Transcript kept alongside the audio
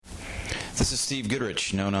This is Steve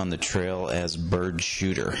Goodrich, known on the trail as Bird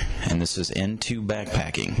Shooter, and this is Into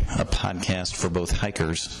Backpacking, a podcast for both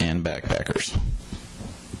hikers and backpackers.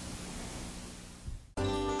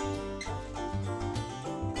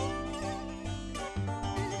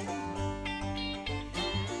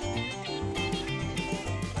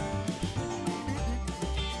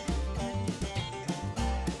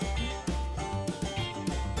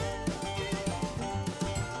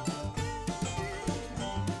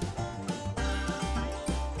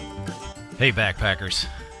 Hey backpackers,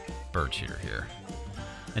 Bird Shooter here.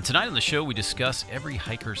 And tonight on the show we discuss every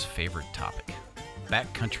hiker's favorite topic,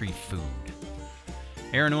 backcountry food.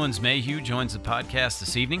 Erin Owens-Mayhew joins the podcast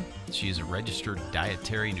this evening. She is a registered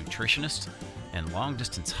dietary nutritionist and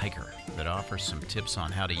long-distance hiker that offers some tips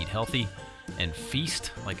on how to eat healthy and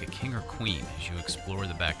feast like a king or queen as you explore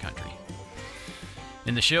the backcountry.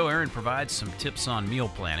 In the show, Erin provides some tips on meal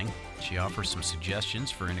planning. She offers some suggestions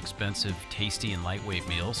for inexpensive, tasty, and lightweight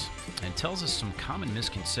meals, and tells us some common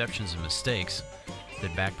misconceptions and mistakes that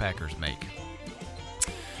backpackers make.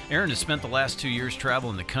 Erin has spent the last 2 years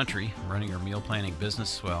traveling the country, running her meal planning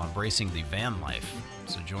business while embracing the van life.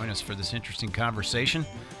 So join us for this interesting conversation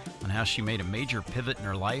on how she made a major pivot in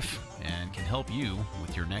her life and can help you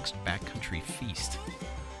with your next backcountry feast.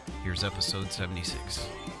 Here's episode 76.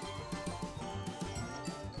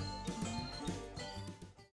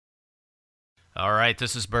 All right,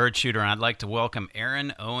 this is Bird Shooter, and I'd like to welcome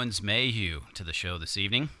Erin Owens-Mayhew to the show this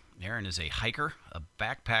evening. Erin is a hiker, a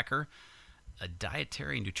backpacker, a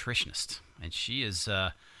dietary nutritionist, and she is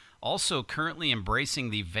also currently embracing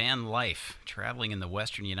the van life, traveling in the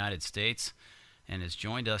western United States, and has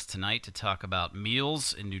joined us tonight to talk about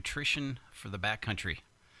meals and nutrition for the backcountry.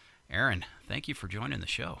 Erin, thank you for joining the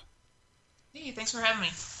show. Hey, thanks for having me.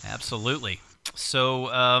 Absolutely.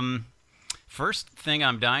 So, first thing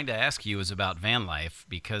I'm dying to ask you is about van life,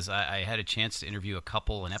 because I had a chance to interview a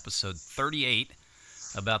couple in episode 38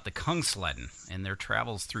 about the Kungsleden and their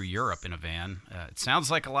travels through Europe in a van. It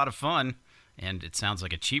sounds like a lot of fun, and it sounds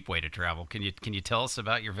like a cheap way to travel. Can you tell us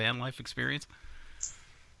about your van life experience?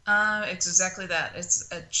 It's exactly that.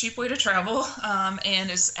 It's a cheap way to travel,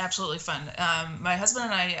 and it's absolutely fun. My husband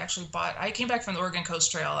and I actually I came back from the Oregon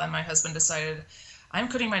Coast Trail, and my husband decided, I'm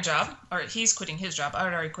quitting my job, or he's quitting his job. I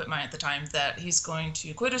had already quit mine at the time, that he's going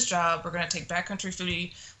to quit his job. We're going to take backcountry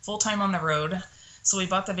foodie full-time on the road. So we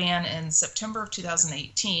bought the van in September of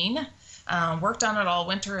 2018, worked on it all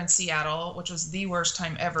winter in Seattle, which was the worst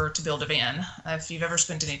time ever to build a van. If you've ever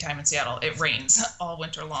spent any time in Seattle, it rains all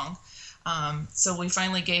winter long. So we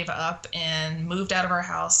finally gave up and moved out of our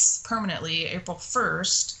house permanently April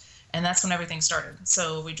 1st. And that's when everything started.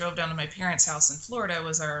 So we drove down to my parents' house in Florida,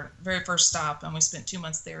 was our very first stop, and we spent 2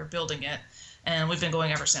 months there building it, and we've been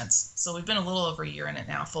going ever since. So we've been a little over a year in it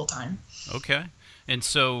now, full time. Okay. And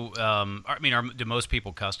so, do most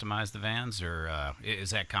people customize the vans, or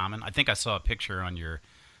is that common? I think I saw a picture on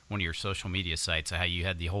one of your social media sites of how you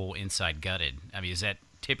had the whole inside gutted. I mean, is that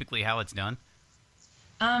typically how it's done?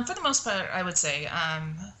 For the most part, I would say,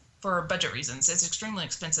 for budget reasons, it's extremely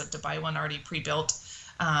expensive to buy one already pre-built.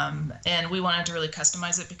 And we wanted to really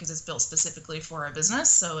customize it because it's built specifically for our business.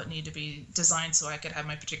 So it needed to be designed so I could have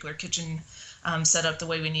my particular kitchen set up the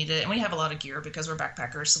way we need it. And we have a lot of gear because we're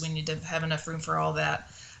backpackers, so we need to have enough room for all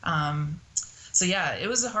that. So yeah, it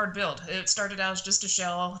was a hard build. It started out as just a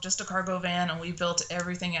shell, just a cargo van, and we built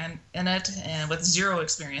everything in it, and with zero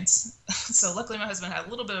experience. So luckily my husband had a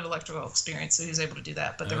little bit of electrical experience, so he was able to do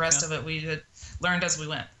that. But the rest of it we had learned as we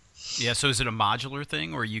went. Yeah, so is it a modular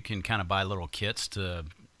thing where you can kind of buy little kits to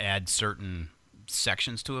add certain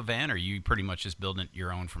sections to a van, or are you pretty much just building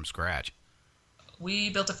your own from scratch?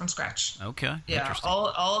 We built it from scratch. Okay, yeah, interesting.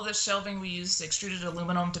 All of the shelving, we used extruded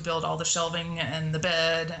aluminum to build all the shelving and the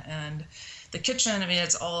bed and the kitchen. I mean,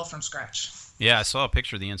 it's all from scratch. Yeah, I saw a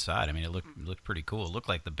picture of the inside. I mean, it looked pretty cool. It looked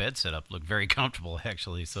like the bed setup looked very comfortable,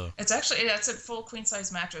 actually. So it's a full queen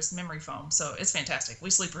size mattress, memory foam. So it's fantastic.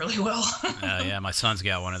 We sleep really well. Yeah, my son's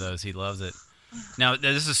got one of those. He loves it. Now,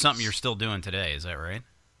 this is something you're still doing today, is that right?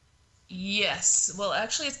 Yes. Well,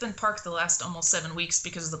 actually, it's been parked the last almost 7 weeks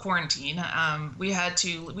because of the quarantine. We had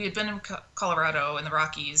been in Colorado in the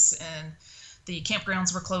Rockies, and the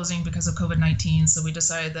campgrounds were closing because of COVID-19. So we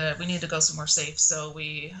decided that we needed to go somewhere safe. So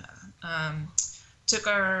we took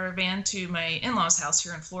our van to my in-laws' house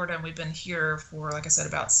here in Florida, and we've been here for, like I said,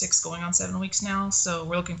 about 6 going on 7 weeks now. So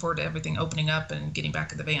we're looking forward to everything opening up and getting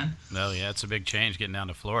back in the van. Oh yeah, it's a big change getting down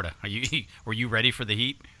to Florida. Were you ready for the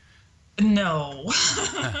heat? No.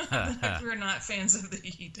 We're not fans of the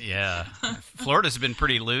heat. Yeah. Florida's been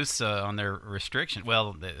pretty loose on their restriction.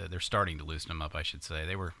 Well, they're starting to loosen them up, I should say.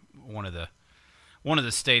 They were one of the one of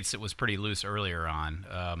the states that was pretty loose earlier on.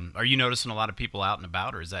 Are you noticing a lot of people out and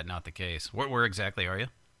about, or is that not the case? Where exactly are you?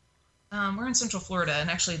 We're in Central Florida, and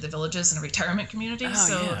actually the village is in a retirement community, Oh,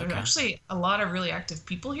 so yeah, there's okay. actually a lot of really active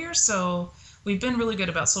people here. So we've been really good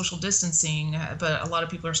about social distancing, but a lot of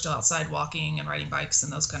people are still outside walking and riding bikes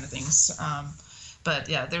and those kind of things. But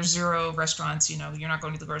yeah, there's zero restaurants. You're not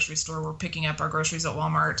going to the grocery store. We're picking up our groceries at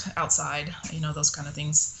Walmart outside. Those kind of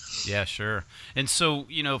things. Yeah, sure. And so,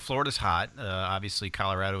 Florida's hot. Obviously,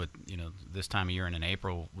 Colorado, this time of year and in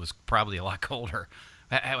April was probably a lot colder.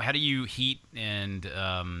 How do you heat and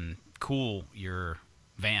cool your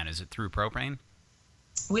van? Is it through propane?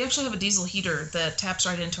 We actually have a diesel heater that taps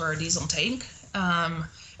right into our diesel tank.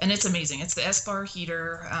 And it's amazing. It's the S-Bar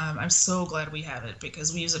heater. I'm so glad we have it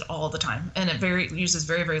because we use it all the time. And it uses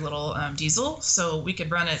very, very little diesel. So we could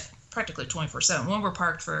run it practically 24/7. When we're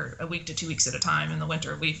parked for a week to 2 weeks at a time in the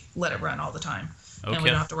winter, we let it run all the time. Okay. And we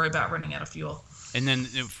don't have to worry about running out of fuel. And then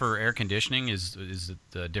for air conditioning, is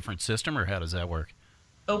it a different system, or how does that work?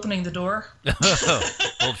 Opening the door.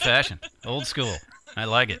 Old-fashioned, old school. I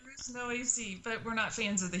like it. There's no AC, but we're not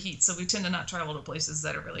fans of the heat, so we tend to not travel to places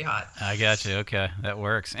that are really hot. I got you. Okay, that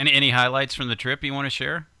works. Any highlights from the trip you want to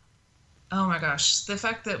share? Oh my gosh, the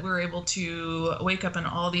fact that we're able to wake up in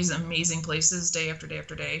all these amazing places day after day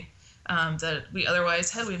after day, that we otherwise,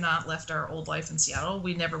 had we not left our old life in Seattle,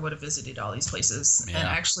 we never would have visited all these places. Yeah. And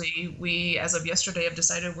actually, we, as of yesterday, have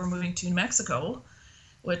decided we're moving to New Mexico,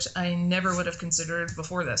 which I never would have considered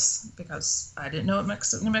before this because I didn't know what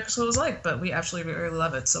New Mexico was like, but we absolutely really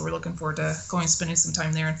love it. So we're looking forward to spending some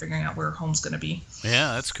time there and figuring out where home's going to be.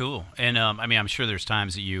 Yeah, that's cool. And I'm sure there's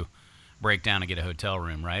times that you break down and get a hotel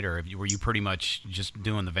room, right? Or were you pretty much just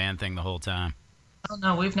doing the van thing the whole time? Oh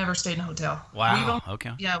no, we've never stayed in a hotel. Wow.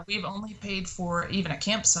 Okay. Yeah, we've only paid for even a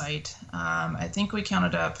campsite. I think we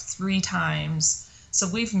counted up 3 times. So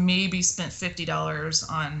we've maybe spent $50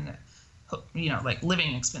 on, like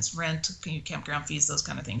living expense, rent, campground fees, those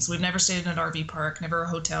kind of things. We've never stayed in an RV park, never a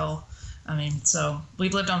hotel. So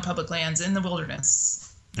we've lived on public lands in the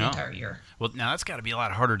wilderness the entire year. Well, now that's got to be a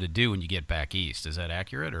lot harder to do when you get back east. Is that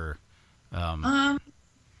accurate, or?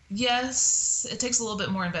 Yes, it takes a little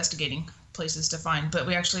bit more investigating places to find, but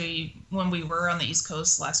we actually, when we were on the East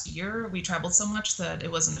Coast last year, we traveled so much that it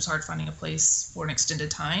wasn't as hard finding a place for an extended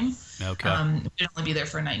time. Okay. We'd only be there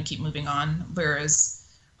for a night and keep moving on, whereas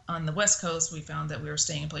on the West Coast, we found that we were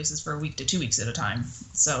staying in places for a week to 2 weeks at a time.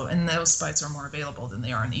 So, and those spots are more available than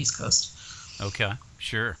they are on the East Coast. Okay,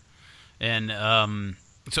 sure. And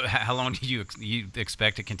so how long do you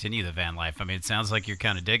expect to continue the van life? It sounds like you're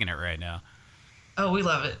kind of digging it right now. Oh, we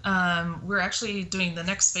love it. We're actually doing the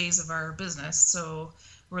next phase of our business. So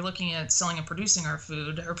we're looking at selling and producing our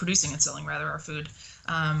food, or producing and selling rather our food.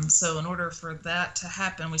 So in order for that to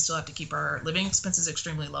happen, we still have to keep our living expenses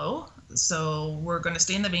extremely low. So we're going to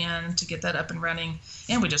stay in the van to get that up and running,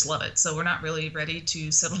 and we just love it. So we're not really ready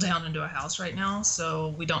to settle down into a house right now.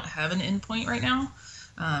 So we don't have an end point right now.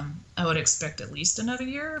 I would expect at least another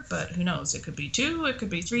year, but who knows? It could be 2, it could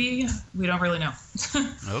be 3. We don't really know.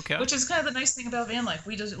 Okay. Which is kind of the nice thing about van life.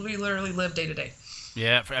 We literally live day to day.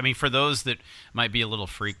 Yeah, for those that might be a little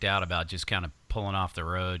freaked out about just kind of pulling off the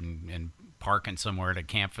road and parking somewhere to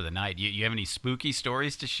camp for the night, you have any spooky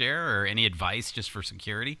stories to share, or any advice just for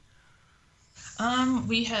security?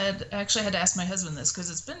 We had actually had to ask my husband this because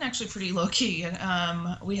it's been actually pretty low key.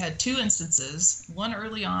 We had 2 instances. One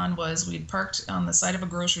early on was we'd parked on the side of a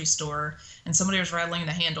grocery store and somebody was rattling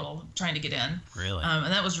the handle trying to get in. Really?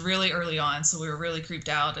 And that was really early on, so we were really creeped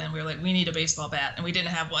out and we were like, we need a baseball bat, and we didn't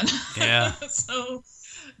have one. Yeah.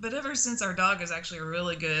 But ever since, our dog is actually a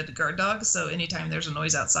really good guard dog, so anytime there's a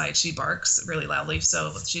noise outside, she barks really loudly.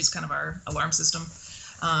 So she's kind of our alarm system.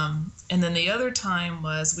 And then the other time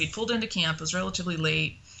was we pulled into camp. It was relatively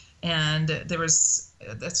late, and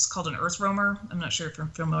that's called an earth roamer. I'm not sure if you're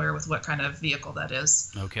familiar with what kind of vehicle that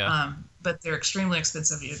is. Okay. But they're extremely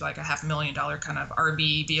expensive. You're like a $500,000 kind of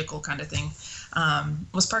RV vehicle kind of thing.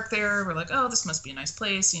 Was parked there. We're like, oh, this must be a nice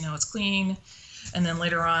place. It's clean. And then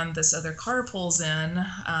later on, this other car pulls in,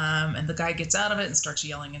 and the guy gets out of it and starts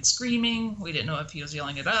yelling and screaming. We didn't know if he was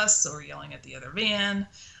yelling at us or yelling at the other van.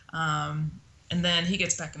 And then he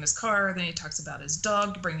gets back in his car. Then he talks about his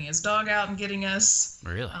dog, bringing his dog out and getting us.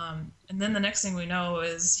 Really? And then the next thing we know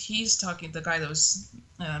is the guy that was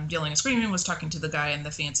yelling and screaming was talking to the guy in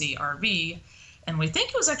the fancy RV. And we think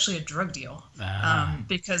it was actually a drug deal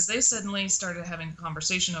because they suddenly started having a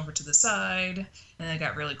conversation over to the side, and then it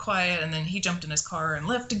got really quiet. And then he jumped in his car and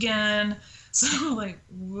left again. So like,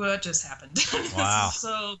 what just happened? Wow. This is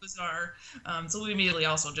so bizarre. So we immediately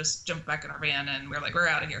also just jumped back in our van and we're like, we're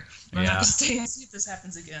out of here. We're not Yeah. going to stay and see if this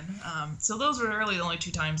happens again. So those were really the only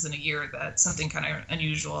 2 times in a year that something kind of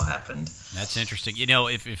unusual happened. That's interesting. You know,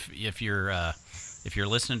 if you're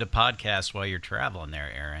listening to podcasts while you're traveling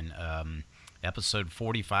there, Aaron, episode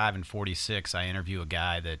 45 and 46, I interview a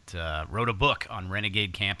guy that wrote a book on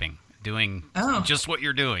renegade camping, doing just what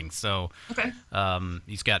you're doing. So Okay.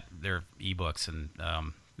 he's got their ebooks, and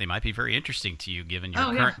they might be very interesting to you given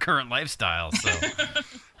your current lifestyle. So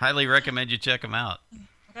highly recommend you check them out.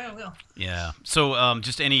 Okay, I will. Yeah. So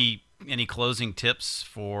just any closing tips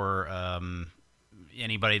for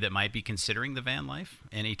anybody that might be considering the van life?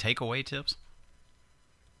 Any takeaway tips?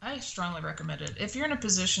 I strongly recommend it. If you're in a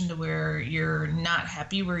position to where you're not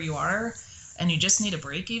happy where you are and you just need a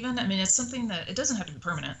break even, I mean, it's something that it doesn't have to be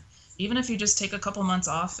permanent. Even if you just take a couple months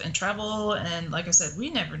off and travel, and like I said, we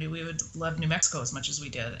never knew we would love New Mexico as much as we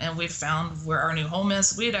did. And we've found where our new home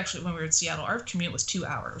is. We had actually, when we were in Seattle, our commute was 2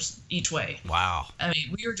 hours each way. Wow. I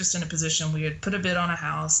mean, we were just in a position, we had put a bid on a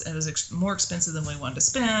house. It was more expensive than we wanted to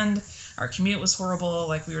spend. Our commute was horrible.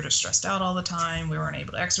 Like, we were just stressed out all the time. We weren't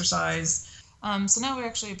able to exercise. So now we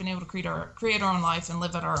actually have been able to create our own life and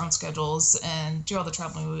live at our own schedules and do all the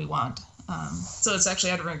traveling we want. So it's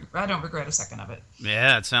actually, I don't regret a second of it.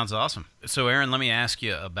 Yeah, it sounds awesome. So Aaron, let me ask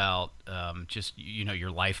you about just,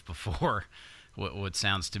 your life before what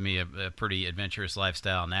sounds to me a pretty adventurous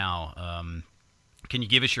lifestyle now. Can you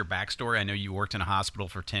give us your backstory? I know you worked in a hospital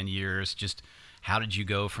for 10 years. Just how did you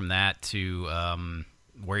go from that to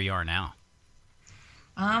where you are now?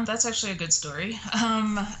 That's actually a good story.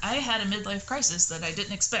 I had a midlife crisis that I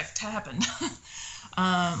didn't expect to happen.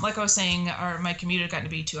 Like I was saying, my commute had gotten to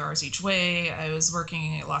be 2 hours each way. I was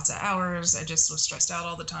working lots of hours. I just was stressed out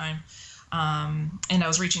all the time. And I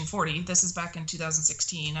was reaching 40. This is back in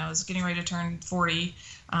 2016. I was getting ready to turn 40.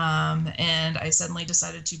 And I suddenly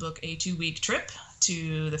decided to book a 2-week trip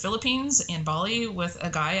to the Philippines and Bali with a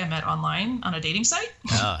guy I met online on a dating site.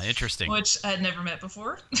 Oh, interesting. Which I had never met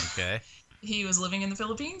before. Okay. He was living in the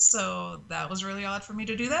Philippines, so that was really odd for me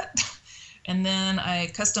to do that. And then I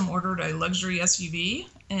custom ordered a luxury SUV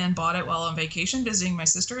and bought it while on vacation visiting my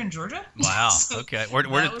sister in Georgia. Wow. So okay. Where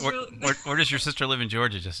does your sister live in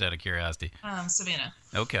Georgia, just out of curiosity? Savannah.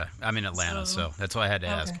 Okay. I'm in Atlanta, so that's why I had to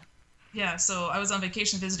ask. Yeah, so I was on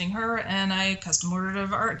vacation visiting her, and I custom ordered an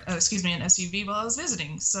SUV while I was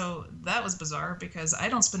visiting. So that was bizarre because I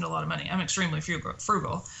don't spend a lot of money. I'm extremely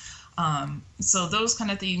frugal. So those kind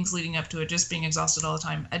of things leading up to it, just being exhausted all the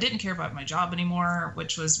time. I didn't care about my job anymore,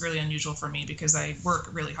 which was really unusual for me because I work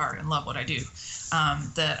really hard and love what I do.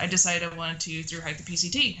 That I decided I wanted to through hike the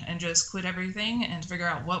PCT and just quit everything and figure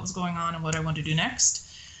out what was going on and what I wanted to do next.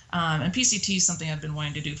 And PCT is something I've been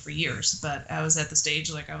wanting to do for years, but I was at the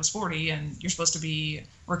stage like I was 40 and you're supposed to be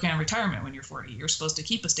working on retirement when you're 40. You're supposed to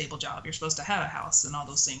keep a stable job. You're supposed to have a house and all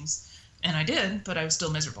those things. And I did, but I was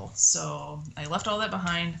still miserable. So I left all that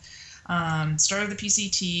behind. Started the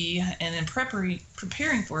PCT, and then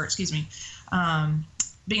preparing for it,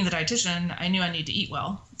 being the dietitian, I knew I need to eat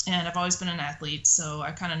well, and I've always been an athlete, so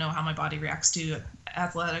I kind of know how my body reacts to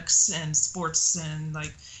athletics and sports and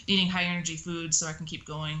like eating high energy food so I can keep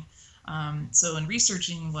going. So in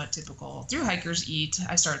researching what typical thru hikers eat,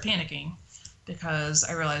 I started panicking because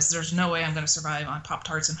I realized there's no way I'm going to survive on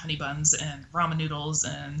Pop-Tarts and honey buns and ramen noodles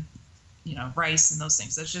and rice and those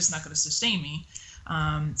things. That's just not going to sustain me.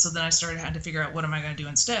 So then I had to figure out what am I going to do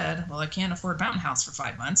instead. Well, I can't afford Mountain House for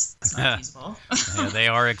 5 months. That's not feasible. Yeah, they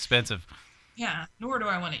are expensive. Yeah, nor do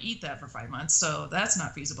I want to eat that for 5 months. So that's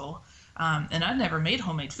not feasible. And I'd never made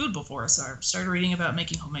homemade food before. So I started reading about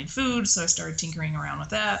making homemade food. So I started tinkering around with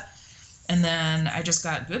that. And then I just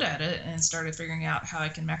got good at it and started figuring out how I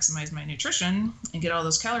can maximize my nutrition and get all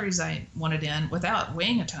those calories I wanted in without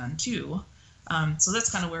weighing a ton too. So that's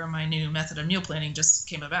kind of where my new method of meal planning just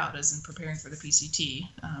came about, is in preparing for the PCT.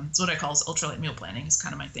 It's what I call ultralight meal planning is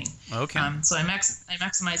kind of my thing. Okay. So I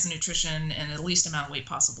maximize the nutrition and the least amount of weight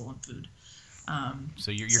possible in food.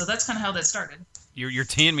 So that's kind of how that started. You're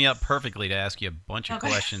teeing me up perfectly to ask you a bunch of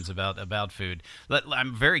questions about food.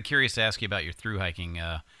 I'm very curious to ask you about your thru hiking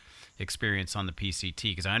experience on the PCT,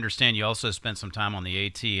 because I understand you also spent some time on the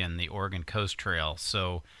AT and the Oregon Coast Trail.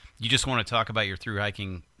 So you just want to talk about your thru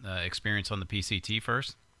hiking experience on the PCT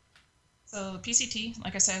first? So PCT,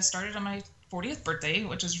 like I said, I started on my 40th birthday,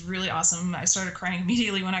 which is really awesome. I started crying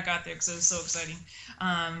immediately when I got there because it was so exciting.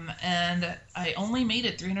 And I only made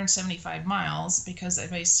it 375 miles because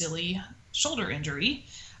of a silly shoulder injury.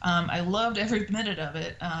 I loved every minute of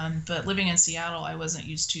it, but living in Seattle, I wasn't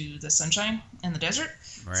used to the sunshine in the desert.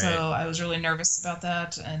 Right. So I was really nervous about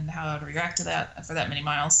that and how I'd react to that for that many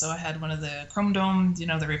miles. So I had one of the chrome dome,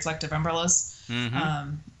 the reflective umbrellas,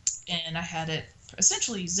 and I had it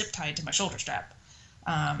essentially zip tied to my shoulder strap.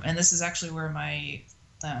 And this is actually where my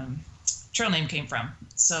trail name came from.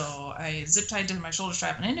 So I zip tied to my shoulder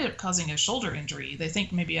strap and ended up causing a shoulder injury. They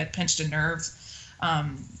think maybe I'd pinched a nerve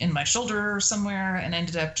in my shoulder somewhere and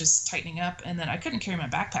ended up just tightening up. And then I couldn't carry my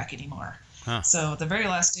backpack anymore. Huh. So the very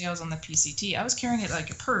last day I was on the PCT, I was carrying it like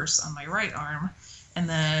a purse on my right arm. And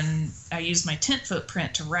then I used my tent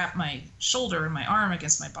footprint to wrap my shoulder and my arm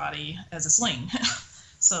against my body as a sling.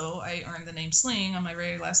 So I earned the name Sling on my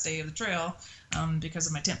very last day of the trail because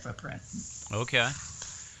of my tent footprint. Okay.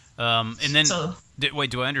 And then,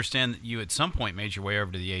 do I understand that you at some point made your way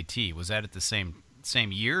over to the AT? Was that at the same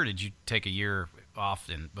year, or did you take a year off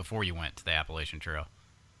before you went to the Appalachian Trail?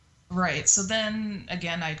 Right. So then,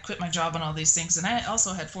 again, I'd quit my job and all these things, and I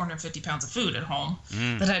also had 450 pounds of food at home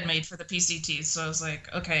that I'd made for the PCT. So I was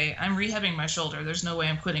like, okay, I'm rehabbing my shoulder. There's no way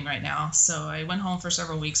I'm quitting right now. So I went home for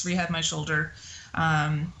several weeks, rehabbed my shoulder,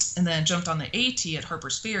 and then jumped on the AT at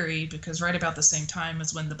Harper's Ferry because right about the same time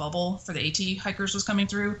as when the bubble for the AT hikers was coming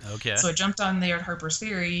through. Okay. So I jumped on there at Harper's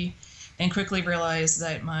Ferry and quickly realized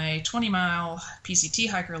that my 20-mile PCT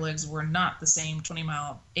hiker legs were not the same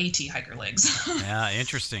 20-mile AT hiker legs. Yeah,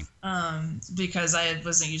 interesting. Because I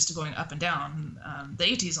wasn't used to going up and down.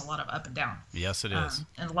 The AT is a lot of up and down. Yes, it is.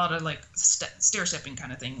 And a lot of like stair-stepping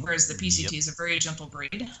kind of thing, whereas the PCT is a very gentle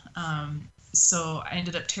grade. So I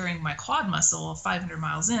ended up tearing my quad muscle 500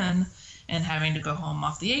 miles in and having to go home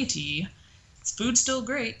off the AT. Food's still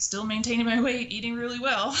great, still maintaining my weight, eating really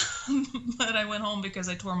well, but I went home because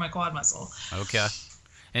I tore my quad muscle. Okay.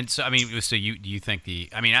 And so, do you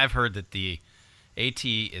think I've heard that the AT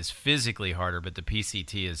is physically harder, but the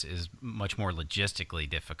PCT is much more logistically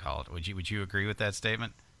difficult. Would you agree with that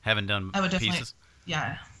statement? Having done pieces?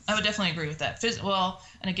 Yeah, I would definitely agree with that. Well,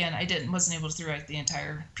 and again, wasn't able to do the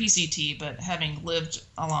entire PCT, but having lived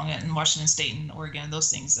along it in Washington State and Oregon,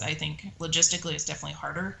 those things, I think logistically it's definitely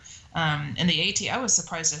harder. In the AT, I was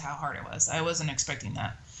surprised at how hard it was. I wasn't expecting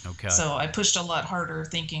that. Okay. So I pushed a lot harder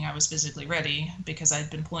thinking I was physically ready because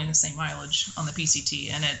I'd been pulling the same mileage on the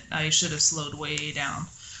PCT, and I should have slowed way down.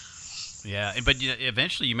 Yeah, but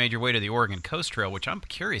eventually you made your way to the Oregon Coast Trail, which I'm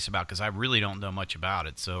curious about because I really don't know much about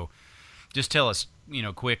it. So just tell us,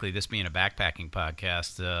 quickly, this being a backpacking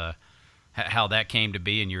podcast, how that came to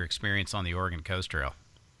be and your experience on the Oregon Coast Trail.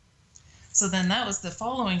 So then that was the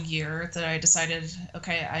following year that I decided,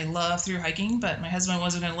 okay, I love through hiking, but my husband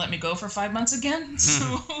wasn't going to let me go for 5 months again.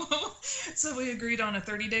 So we agreed on a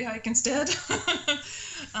 30-day hike instead.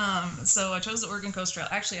 So I chose the Oregon Coast Trail.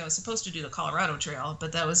 Actually, I was supposed to do the Colorado Trail,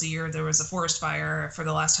 but that was the year there was a forest fire for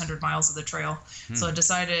the last 100 miles of the trail. So I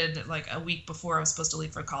decided like a week before I was supposed to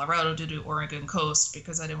leave for Colorado to do Oregon Coast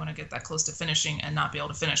because I didn't want to get that close to finishing and not be able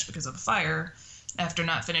to finish because of a fire after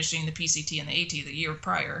not finishing the PCT and the AT the year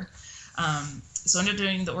prior. So I ended up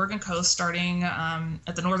doing the Oregon Coast, starting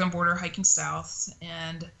at the northern border, hiking south,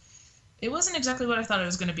 and it wasn't exactly what I thought it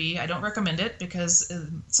was going to be. I don't recommend it because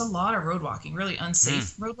it's a lot of road walking, really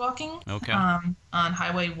unsafe road walking. Okay. On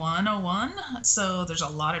Highway 101, so there's a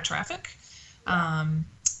lot of traffic. And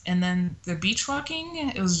then the beach walking,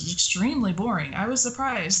 it was extremely boring. I was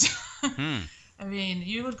surprised. I mean,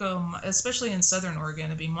 you would go, especially in southern Oregon,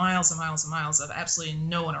 it'd be miles and miles and miles of absolutely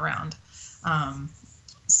no one around.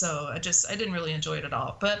 So I didn't really enjoy it at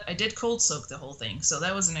all. But I did cold soak the whole thing, so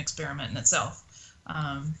that was an experiment in itself.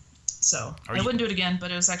 So I wouldn't do it again,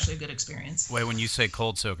 but it was actually a good experience. Wait, when you say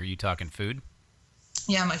cold soak, are you talking food?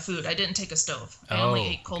 Yeah, my food. I didn't take a stove. I only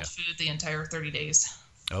ate cold food the entire 30 days.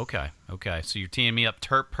 Okay. So you're teeing me up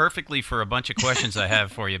perfectly for a bunch of questions I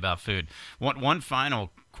have for you about food. One final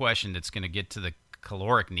question that's going to get to the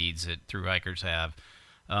caloric needs that thru hikers have,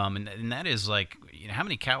 and that is like, how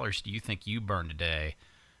many calories do you think you burned a day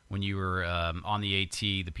when you were on the AT,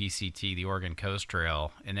 the PCT, the Oregon Coast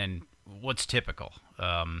Trail, and then what's typical?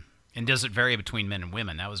 And does it vary between men and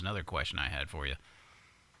women? That was another question I had for you.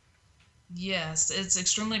 Yes, it's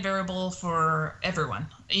extremely variable for everyone,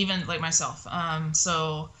 even like myself.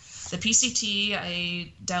 So the PCT,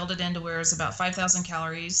 I dialed it in to where it's about 5,000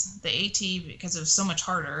 calories. The AT, because it was so much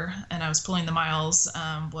harder and I was pulling the miles,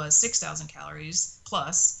 was 6,000 calories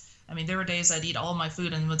plus. I mean, there were days I'd eat all my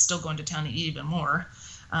food and would still go into town and eat even more.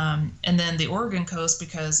 And then the Oregon Coast,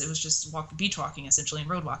 because it was just beach walking essentially and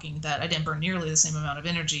road walking, that I didn't burn nearly the same amount of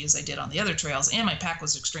energy as I did on the other trails, and my pack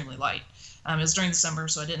was extremely light. It was during the summer,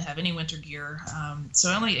 so I didn't have any winter gear. So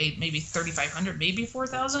I only ate maybe 3,500, maybe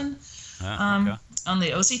 4,000 on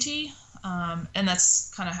the OCT. And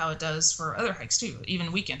that's kind of how it does for other hikes too,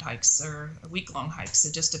 even weekend hikes or week-long hikes.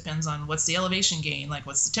 It just depends on what's the elevation gain, like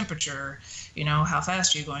what's the temperature, how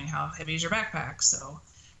fast are you going, how heavy is your backpack. So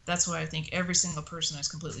that's why I think every single person is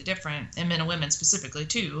completely different, and men and women specifically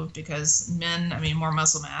too, because men, more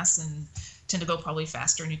muscle mass and tend to go probably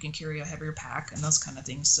faster, and you can carry a heavier pack and those kind of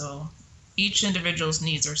things. So each individual's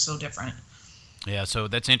needs are so different. Yeah, so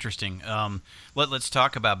that's interesting. Let's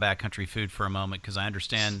talk about backcountry food for a moment, because I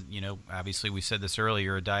understand, obviously we said this earlier,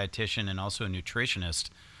 you're a dietitian and also a nutritionist.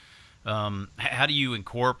 How do you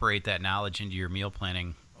incorporate that knowledge into your meal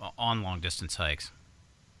planning on long-distance hikes?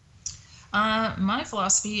 My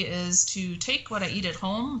philosophy is to take what I eat at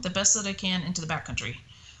home, the best that I can, into the backcountry.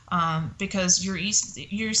 Because you're used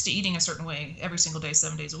to eating a certain way every single day,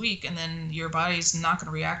 7 days a week, and then your body's not going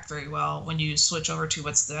to react very well when you switch over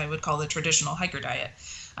to I would call the traditional hiker diet,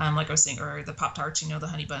 like I was saying, or the Pop-Tarts, the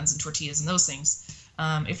honey buns and tortillas and those things.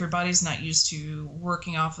 If your body's not used to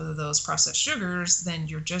working off of those processed sugars, then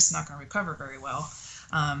you're just not going to recover very well,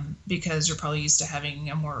 because you're probably used to having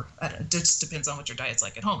it just depends on what your diet's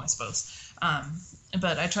like at home, I suppose.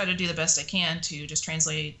 But I try to do the best I can to just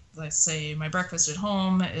translate, let's say my breakfast at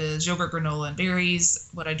home is yogurt, granola, and berries.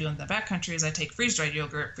 What I do in the backcountry is I take freeze-dried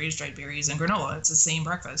yogurt, freeze-dried berries, and granola. It's the same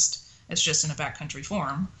breakfast. It's just in a backcountry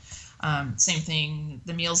form. Same thing,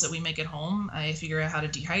 the meals that we make at home, I figure out how to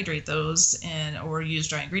dehydrate those or use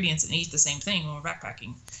dry ingredients and eat the same thing when we're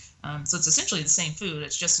backpacking. So it's essentially the same food.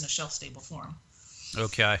 It's just in a shelf-stable form.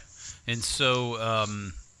 Okay. And so,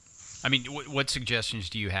 what suggestions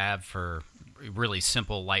do you have for really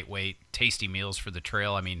simple, lightweight, tasty meals for the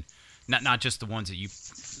trail? Not just the ones that you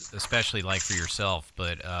especially like for yourself,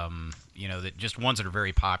 but that just ones that are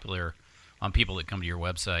very popular on people that come to your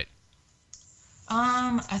website.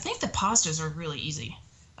 I think the pastas are really easy.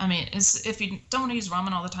 If you don't want to use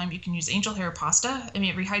ramen all the time, you can use angel hair pasta.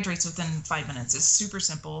 It rehydrates within 5 minutes. It's super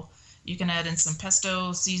simple. You can add in some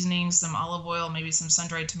pesto seasoning, some olive oil, maybe some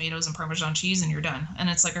sun-dried tomatoes and Parmesan cheese, and you're done. And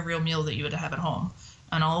it's like a real meal that you would have at home.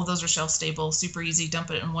 And all of those are shelf-stable, super easy. Dump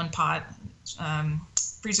it in one pot,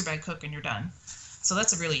 freezer bag cook, and you're done. So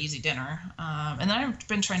that's a really easy dinner. And then I've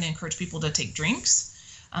been trying to encourage people to take drinks,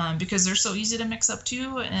 because they're so easy to mix up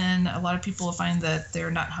too. And a lot of people find that they're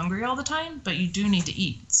not hungry all the time, but you do need to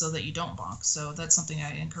eat so that you don't bonk. So that's something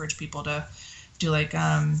I encourage people to do. Like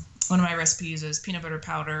one of my recipes is peanut butter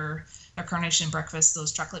powder, a carnation breakfast,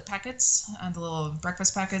 those chocolate packets, the little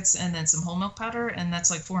breakfast packets, and then some whole milk powder, and that's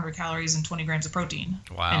like 400 calories and 20 grams of protein.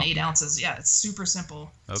 Wow. And 8 ounces. Yeah, it's super simple,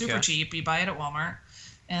 super cheap. You buy it at Walmart,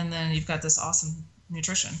 and then you've got this awesome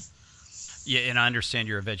nutrition. Yeah, and I understand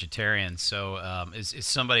you're a vegetarian, so is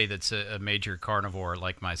somebody that's a major carnivore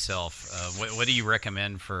like myself, what do you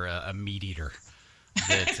recommend for a meat eater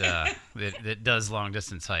that does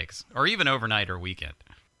long-distance hikes, or even overnight or weekend?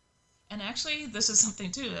 And actually, this is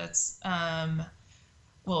something too that's, I'm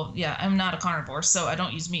not a carnivore, so I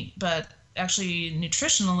don't use meat. But actually,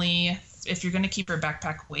 nutritionally, if you're going to keep your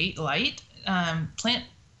backpack weight light,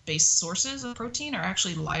 plant-based sources of protein are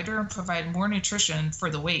actually lighter and provide more nutrition for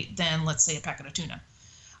the weight than, let's say, a packet of tuna.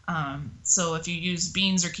 So if you use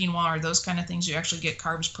beans or quinoa or those kind of things, you actually get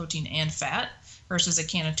carbs, protein, and fat, versus a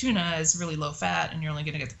can of tuna is really low fat, and you're only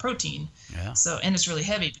going to get the protein. Yeah. So, and it's really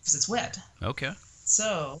heavy because it's wet. Okay.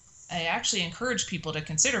 So I actually encourage people to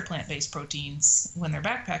consider plant-based proteins when they're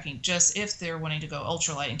backpacking, just if they're wanting to go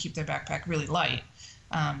ultralight and keep their backpack really light,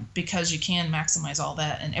 because you can maximize all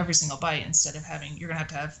that in every single bite instead of you're going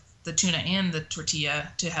to have the tuna and the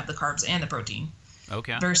tortilla to have the carbs and the protein.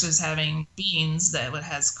 Okay. Versus having beans that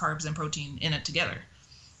has carbs and protein in it together,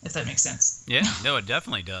 if that makes sense. Yeah, no, it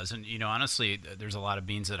definitely does. And, honestly, there's a lot of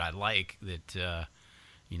beans that I like that,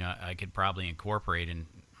 I could probably incorporate in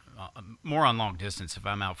more on long distance. If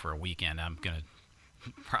I'm out for a weekend, I'm going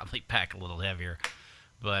to probably pack a little heavier.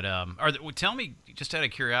 But tell me, just out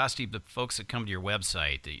of curiosity, the folks that come to your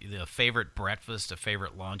website, the favorite breakfast, a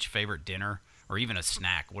favorite lunch, favorite dinner, or even a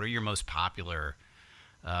snack, what are your most popular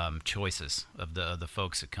choices of the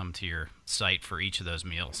folks that come to your site for each of those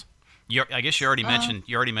meals? I guess you already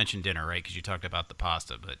mentioned dinner, right? Because you talked about the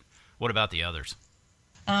pasta, but what about the others?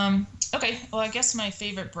 Okay, well, I guess my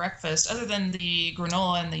favorite breakfast, other than the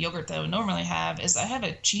granola and the yogurt that I would normally have, is I have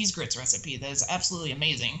a cheese grits recipe that is absolutely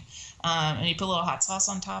amazing. And you put a little hot sauce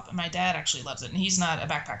on top, and my dad actually loves it. And he's not a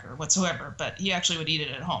backpacker whatsoever, but he actually would eat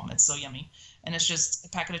it at home. It's so yummy. And it's just a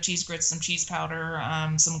packet of cheese grits, some cheese powder,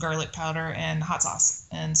 some garlic powder, and hot sauce,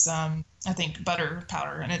 and some, I think, butter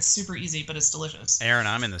powder. And it's super easy, but it's delicious. Aaron,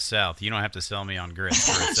 I'm in the South. You don't have to sell me on grits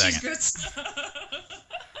for a second. Cheese grits.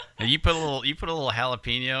 And you put a little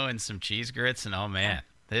jalapeno and some cheese grits, and oh man,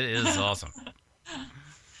 it is awesome.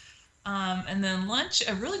 And then lunch,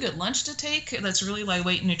 a really good lunch to take that's really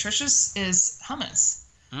lightweight and nutritious is hummus.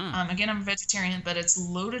 Again, I'm a vegetarian, but it's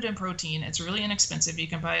loaded in protein. It's really inexpensive. You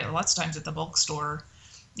can buy it lots of times at the bulk store.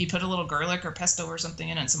 You put a little garlic or pesto or something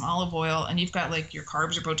in it, some olive oil, and you've got like your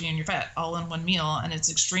carbs, your protein, and your fat all in one meal. And it's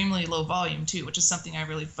extremely low volume too, which is something I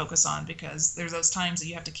really focus on because there's those times that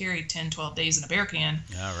you have to carry 10, 12 days in a bear can.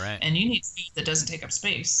 All right. And you need food that doesn't take up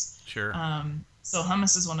space. Sure. So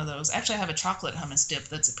hummus is one of those. Actually, I have a chocolate hummus dip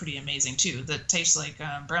that's pretty amazing too. That tastes like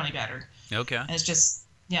brownie batter. Okay. And it's just,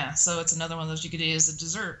 yeah. So it's another one of those you could eat as a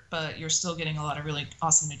dessert, but you're still getting a lot of really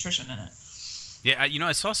awesome nutrition in it. Yeah,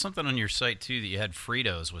 I saw something on your site too that you had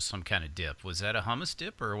Fritos with some kind of dip. Was that a hummus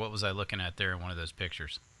dip, or what was I looking at there in one of those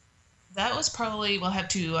pictures? That was probably, well, I have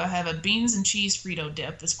two. I have a beans and cheese Frito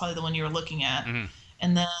dip. It's probably the one you were looking at. Mm-hmm.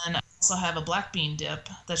 And then I also have a black bean dip.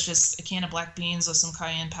 That's just a can of black beans with some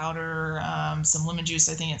cayenne powder, some lemon juice,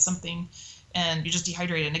 I think it's something. And you just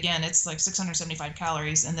dehydrate it. And again, it's like 675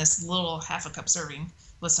 calories in this little half a cup serving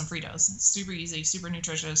with some Fritos. It's super easy, super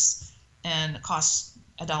nutritious, and it costs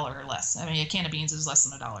 $1 or less. I mean, a can of beans is less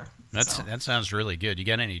than $1. That sounds really good. You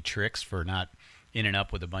got any tricks for not ending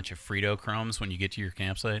up with a bunch of Frito crumbs when you get to your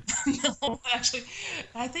campsite? No, actually,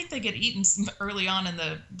 I think they get eaten early on in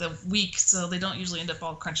the week, so they don't usually end up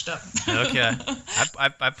all crunched up. Okay.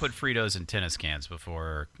 I put Fritos in tennis cans before,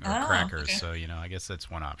 or crackers, okay. So, I guess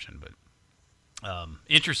that's one option. But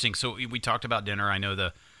interesting. So we talked about dinner. I know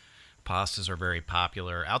the pastas are very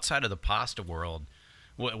popular. Outside of the pasta world,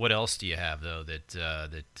 what else do you have, though, that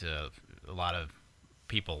a lot of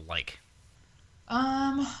people like?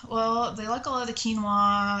 Well, they like a lot of the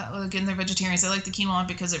quinoa. Again, they're vegetarians. They like the quinoa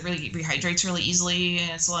because it really rehydrates really easily,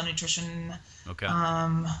 and it's a lot of nutrition. Okay.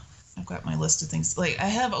 I've got my list of things. Like, I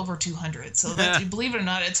have over 200, so that's, believe it or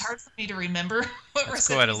not, it's hard for me to remember what that's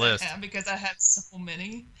recipes quite a list. I have because I have so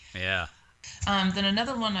many. Yeah. Then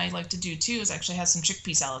another one I like to do, too, is actually have some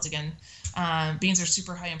chickpea salads again. Beans are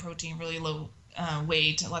super high in protein, really low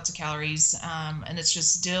weight, lots of calories, and it's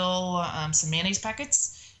just dill, some mayonnaise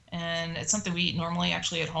packets, and it's something we eat normally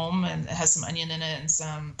actually at home, and it has some onion in it and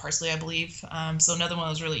some parsley, I believe. So another one of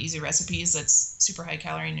those really easy recipes that's super high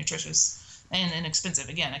calorie and nutritious and inexpensive.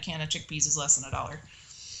 Again, a can of chickpeas is less than $1.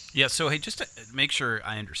 Yeah, so hey, just to make sure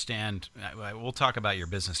I understand, we'll talk about your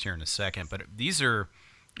business here in a second, but these are,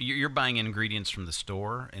 you're buying ingredients from the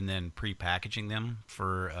store and then pre-packaging them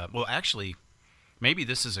for, well, actually, maybe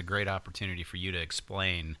this is a great opportunity for you to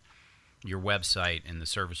explain your website and the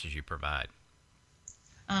services you provide.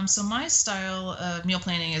 So my style of meal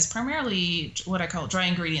planning is primarily what I call dry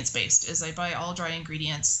ingredients based, is I buy all dry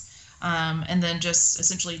ingredients and then just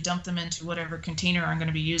essentially dump them into whatever container I'm going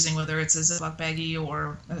to be using, whether it's a Ziploc baggie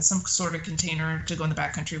or some sort of container to go in the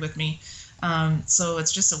backcountry with me. So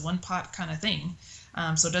it's just a one pot kind of thing.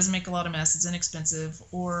 So it doesn't make a lot of mess. It's inexpensive.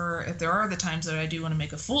 Or if there are the times that I do want to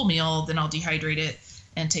make a full meal, then I'll dehydrate it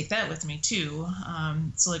and take that with me too.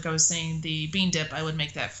 So like I was saying, the bean dip, I would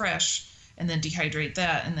make that fresh and then dehydrate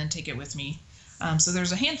that and then take it with me. So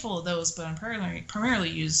there's a handful of those, but I primarily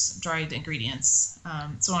use dried ingredients.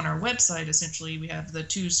 So on our website, essentially, we have the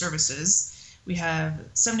two services. We have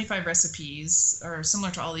 75 recipes, or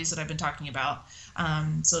similar to all these that I've been talking about.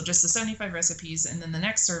 So just the 75 recipes, and then the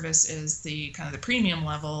next service is the kind of the premium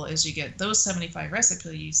level, is you get those 75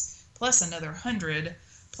 recipes plus another 100,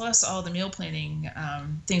 plus all the meal planning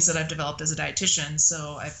things that I've developed as a dietitian.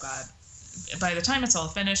 So I've got, by the time it's all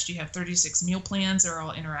finished, you have 36 meal plans. They're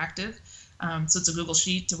all interactive. So it's a Google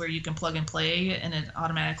Sheet to where you can plug and play, and it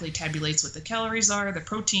automatically tabulates what the calories are, the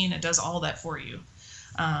protein. It does all that for you.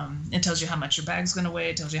 It tells you how much your bag's going to weigh.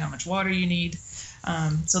 It tells you how much water you need.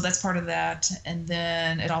 So that's part of that. And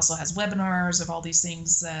then it also has webinars of all these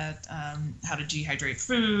things that how to dehydrate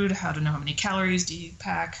food, how to know how many calories do you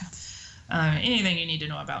pack, anything you need to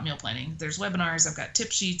know about meal planning. There's webinars. I've got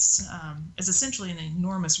tip sheets. It's essentially an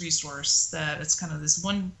enormous resource that it's kind of this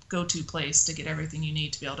one go-to place to get everything you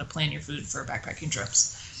need to be able to plan your food for backpacking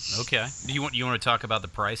trips. Okay. Do you want to talk about the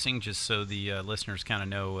pricing just so the listeners kind of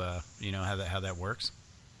know how that works?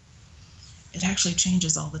 It actually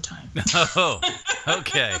changes all the time. Oh,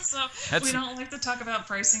 okay. So we don't like to talk about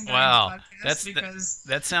pricing during wow. the podcast because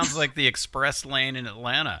that sounds like the express lane in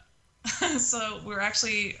Atlanta. So we're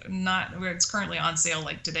actually not. It's currently on sale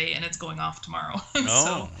like today, and it's going off tomorrow.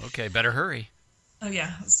 Oh, okay. Better hurry. Oh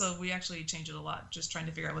yeah. So we actually change it a lot, just trying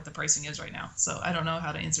to figure out what the pricing is right now. So I don't know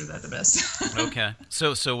how to answer that the best. Okay.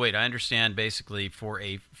 So wait. I understand. Basically, for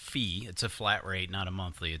a fee, it's a flat rate, not a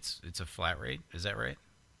monthly. It's a flat rate. Is that right?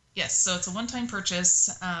 Yes, so it's a one-time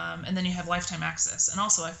purchase, and then you have lifetime access. And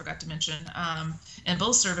also, I forgot to mention, in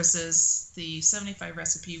both services, the 75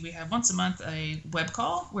 recipe, we have once a month a web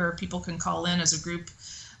call where people can call in as a group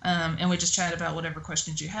And we just chat about whatever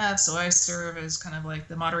questions you have. So I serve as kind of like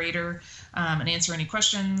the moderator and answer any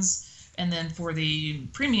questions. And then for the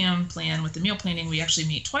premium plan with the meal planning, we actually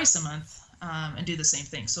meet twice a month and do the same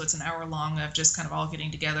thing. So it's an hour long of just kind of all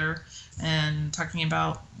getting together and talking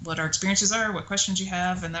about what our experiences are, what questions you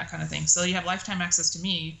have, and that kind of thing. So you have lifetime access to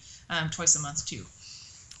me twice a month too.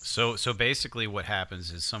 So basically what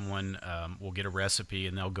happens is someone will get a recipe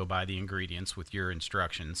and they'll go buy the ingredients with your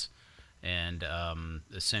instructions and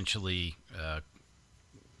essentially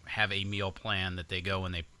have a meal plan that they go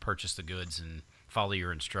and they purchase the goods and follow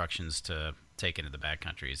your instructions to take into the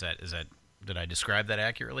backcountry. Is that did I describe that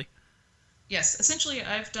accurately? Yes, essentially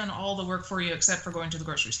I've done all the work for you except for going to the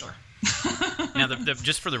grocery store. Now,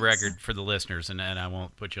 just for the record, for the listeners, and I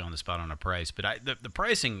won't put you on the spot on a price, but the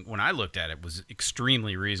pricing, when I looked at it, was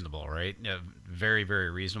extremely reasonable, right? Very, very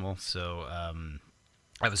reasonable. So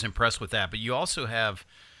I was impressed with that. But you also have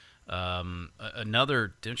don't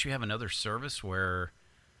you have another service where,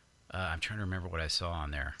 I'm trying to remember what I saw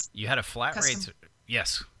on there. You had a flat rate.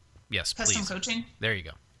 Yes, custom please. Coaching? There you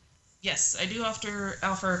go. Yes, I do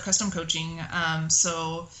offer custom coaching.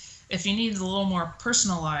 So if you need a little more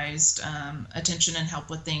personalized attention and help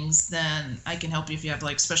with things, then I can help you if you have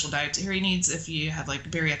like special dietary needs. If you have like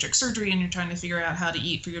bariatric surgery and you're trying to figure out how to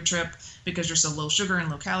eat for your trip because you're so low sugar and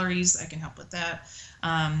low calories, I can help with that.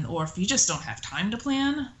 Or if you just don't have time to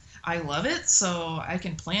plan, I love it. So I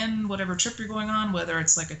can plan whatever trip you're going on, whether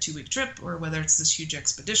it's like a 2-week trip or whether it's this huge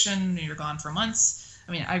expedition and you're gone for months.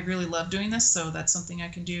 I mean, I really love doing this, so that's something I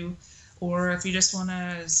can do. Or if you just want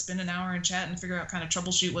to spend an hour and chat and figure out kind of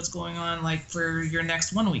troubleshoot what's going on, like for your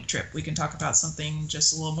next 1-week trip, we can talk about something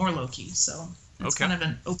just a little more low-key. So it's kind of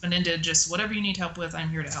an open-ended, just whatever you need help with, I'm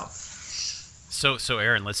here to help. So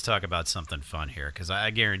Aaron, let's talk about something fun here, because I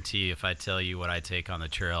guarantee if I tell you what I take on the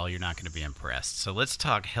trail, you're not going to be impressed. So let's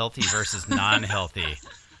talk healthy versus non-healthy.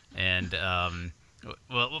 And,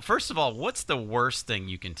 well, first of all, what's the worst thing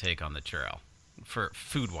you can take on the trail for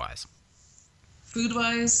food-wise?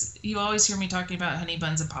 Food-wise, you always hear me talking about honey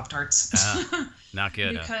buns and Pop-Tarts. Not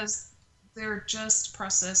good. Because they're just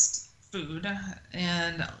processed food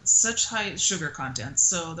and such high sugar content.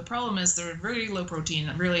 So the problem is they're very low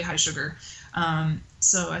protein, really high sugar.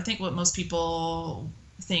 So I think what most people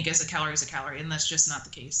think is a calorie, and that's just not the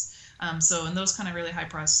case. So in those kind of really high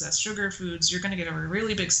processed sugar foods, you're going to get a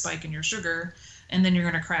really big spike in your sugar, and then you're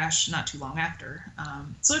going to crash not too long after.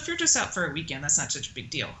 So if you're just out for a weekend, that's not such a big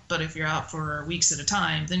deal. But if you're out for weeks at a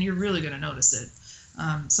time, then you're really going to notice it.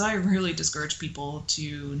 So I really discourage people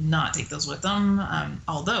to not take those with them,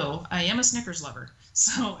 although I am a Snickers lover.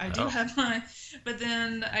 So I do have but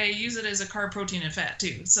then I use it as a carb, protein, and fat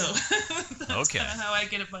too. So that's kind of how I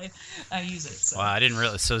get it I use it. So. Wow, I didn't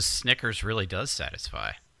realize. So Snickers really does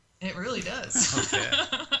satisfy. It really does. Okay.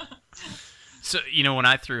 So when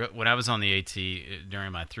I was on the AT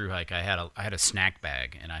during my thru hike, I had a snack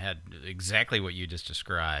bag, and I had exactly what you just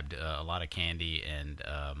described: a lot of candy and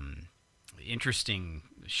interesting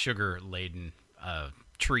sugar laden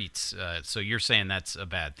treats. So you're saying that's a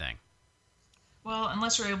bad thing? Well,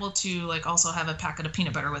 unless you're able to like also have a packet of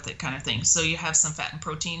peanut butter with it, kind of thing. So you have some fat and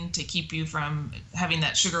protein to keep you from having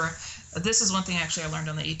that sugar. This is one thing actually I learned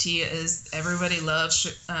on the AT is everybody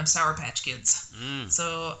loves Sour Patch Kids.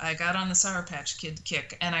 So I got on the Sour Patch Kid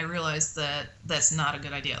kick, and I realized that that's not a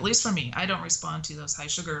good idea. At least for me, I don't respond to those high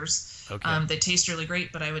sugars. Okay. They taste really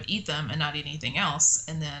great, but I would eat them and not eat anything else,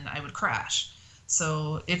 and then I would crash.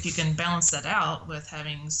 So if you can balance that out with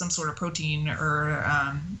having some sort of protein or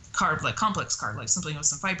carb, like complex carb, like something with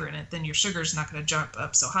some fiber in it, then your sugar's not going to jump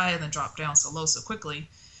up so high and then drop down so low so quickly.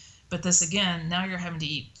 But this again, now you're having to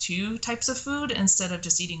eat 2 types of food instead of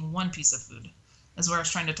just eating 1 piece of food. Is where I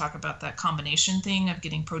was trying to talk about that combination thing of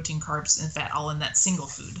getting protein, carbs, and fat all in that single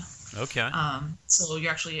food. Okay. So you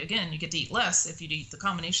actually, again, you get to eat less if you eat the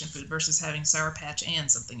combination food versus having Sour Patch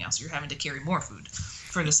and something else. You're having to carry more food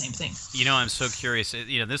for the same thing. I'm so curious.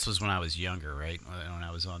 This was when I was younger, right? When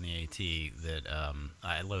I was on the AT, that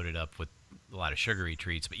I loaded up with a lot of sugary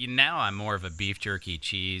treats. But now I'm more of a beef jerky,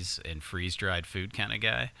 cheese, and freeze-dried food kind of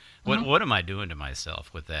guy. What am I doing to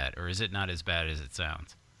myself with that? Or is it not as bad as it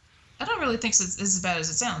sounds? I don't really think it's as bad as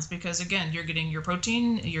it sounds because, again, you're getting your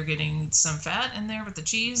protein, you're getting some fat in there with the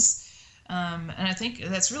cheese, and I think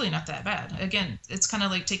that's really not that bad. Again, it's kind of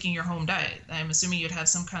like taking your home diet. I'm assuming you'd have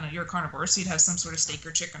some kind of, you're a carnivore, so you'd have some sort of steak or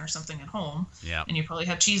chicken or something at home, and you probably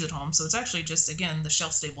have cheese at home. So it's actually just, again, the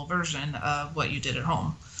shelf-stable version of what you did at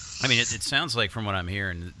home. I mean, it sounds like from what I'm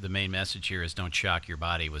hearing, the main message here is don't shock your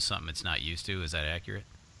body with something it's not used to. Is that accurate?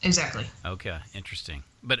 Exactly. Okay, interesting.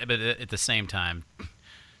 But at the same time,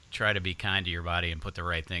 try to be kind to your body and put the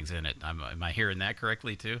right things in it. Am I hearing that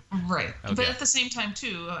correctly too? Right. Okay. But at the same time,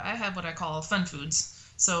 too, I have what I call fun foods.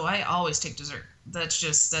 So I always take dessert.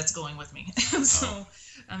 That's going with me. So,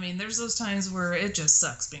 I mean, there's those times where it just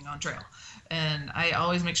sucks being on trail. And I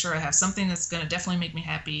always make sure I have something that's going to definitely make me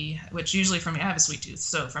happy, which usually for me, I have a sweet tooth.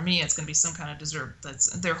 So for me, it's going to be some kind of dessert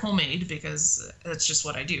they're homemade because that's just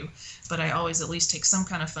what I do. But I always at least take some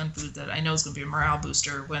kind of fun food that I know is going to be a morale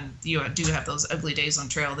booster when you do have those ugly days on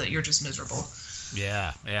trail that you're just miserable.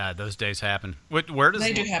 Yeah, those days happen. They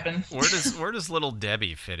do happen. Where does Little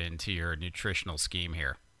Debbie fit into your nutritional scheme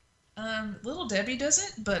here? Little Debbie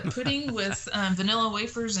doesn't, but pudding with vanilla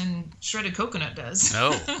wafers and shredded coconut does.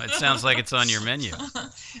 Oh, it sounds like it's on your menu.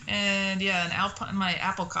 And yeah, my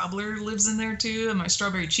apple cobbler lives in there too, and my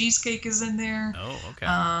strawberry cheesecake is in there. Oh,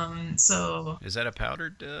 okay. So is that a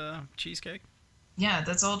powdered cheesecake? Yeah,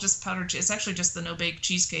 that's all just powdered. It's actually just the no-bake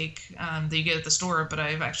cheesecake that you get at the store, but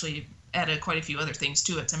I've actually added quite a few other things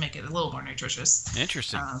to it to make it a little more nutritious.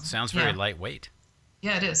 Interesting. Sounds very lightweight.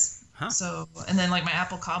 Yeah, it is. Huh. So, and then like my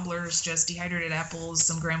apple cobblers, just dehydrated apples,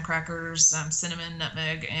 some graham crackers, cinnamon,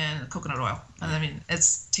 nutmeg, and coconut oil. And I mean, it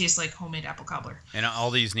tastes like homemade apple cobbler. And all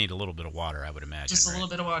these need a little bit of water, I would imagine. Just a little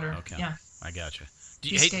bit of water. Okay. Yeah. I gotcha.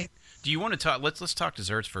 Do you want to talk? Let's talk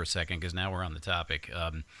desserts for a second because now we're on the topic.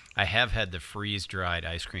 I have had the freeze-dried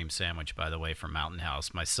ice cream sandwich, by the way, from Mountain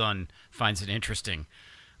House. My son finds it interesting,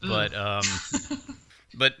 but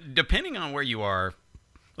but depending on where you are,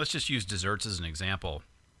 let's just use desserts as an example.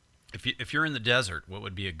 If you're in the desert, what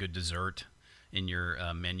would be a good dessert in your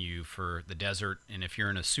menu for the desert? And if you're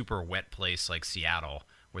in a super wet place like Seattle,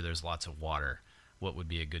 where there's lots of water, what would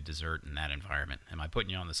be a good dessert in that environment? Am I putting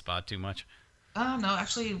you on the spot too much? Oh, no,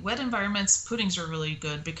 actually, wet environments, puddings are really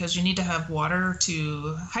good because you need to have water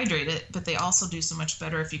to hydrate it, but they also do so much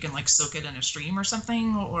better if you can like soak it in a stream or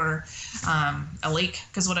something or a lake.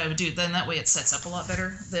 Because what I would do, then that way it sets up a lot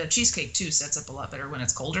better. The cheesecake, too, sets up a lot better when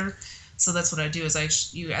it's colder. So that's what I do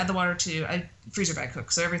is you add the water to, I freezer bag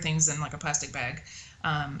cook, so everything's in like a plastic bag.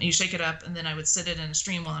 You shake it up, and then I would sit it in a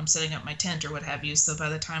stream while I'm setting up my tent or what have you. So by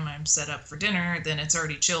the time I'm set up for dinner, then it's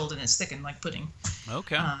already chilled and it's thickened like pudding.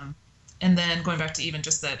 Okay. And then going back to even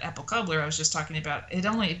just that apple cobbler I was just talking about, it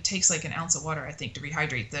only takes like an ounce of water, I think, to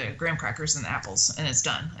rehydrate the graham crackers and the apples, and it's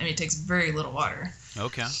done. I mean, it takes very little water.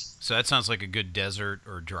 Okay. So that sounds like a good desert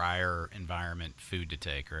or drier environment food to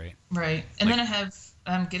take, right? Right. And then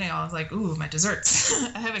I'm getting all like, ooh, my desserts.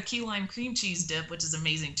 I have a key lime cream cheese dip, which is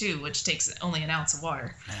amazing too, which takes only an ounce of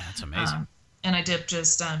water. Yeah, that's amazing. And I dip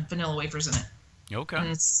just vanilla wafers in it. Okay. And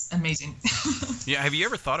it's amazing. Yeah. Have you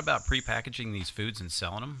ever thought about prepackaging these foods and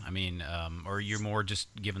selling them? I mean, or you're more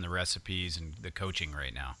just given the recipes and the coaching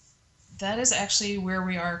right now? That is actually where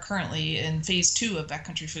we are currently in phase 2 of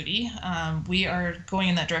Backcountry Foodie. We are going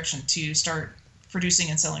in that direction to start producing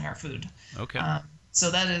and selling our food. Okay.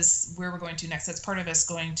 So that is where we're going to next. That's part of us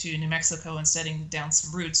going to New Mexico and setting down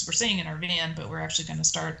some roots. We're staying in our van, but we're actually going to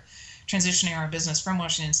start transitioning our business from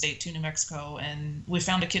Washington State to New Mexico, and we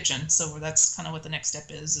found a kitchen. So that's kind of what the next step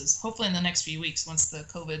is hopefully in the next few weeks, once the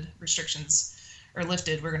COVID restrictions are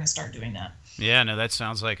lifted, we're going to start doing that. Yeah, no, that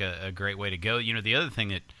sounds like a great way to go. You know, the other thing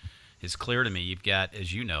that is clear to me, you've got,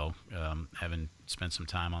 as you know, having spent some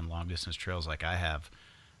time on long-distance trails like I have,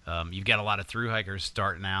 you've got a lot of thru hikers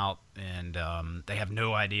starting out, and they have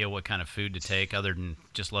no idea what kind of food to take other than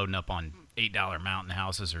just loading up on $8 mountain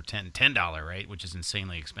houses or $10, right, which is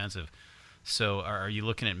insanely expensive. So are you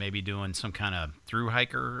looking at maybe doing some kind of thru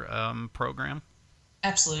hiker program?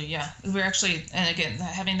 Absolutely, yeah. We're actually, and again,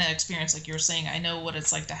 having that experience, like you were saying, I know what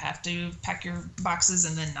it's like to have to pack your boxes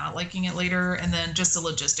and then not liking it later, and then just the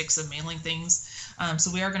logistics of mailing things.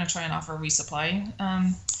 So we are going to try and offer a resupply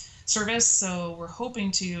service. So we're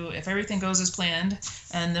hoping to, if everything goes as planned,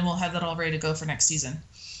 and then we'll have that all ready to go for next season.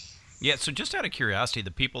 Yeah, so just out of curiosity, the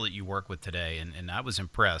people that you work with today, and I was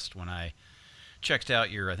impressed when I checked out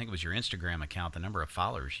I think it was your Instagram account, the number of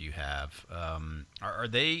followers you have.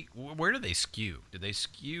 Where do they skew? Do they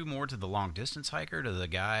skew more to the long distance hiker, to the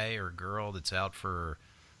guy or girl that's out for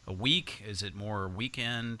a week? Is it more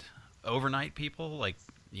weekend, overnight people? Like,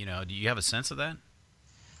 you know, do you have a sense of that?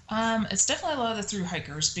 It's definitely a lot of the thru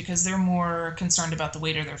hikers because they're more concerned about the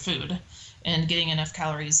weight of their food and getting enough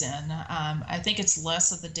calories in. I think it's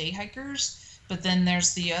less of the day hikers, but then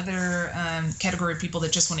there's the other category of people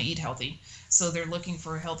that just want to eat healthy. So they're looking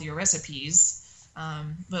for healthier recipes.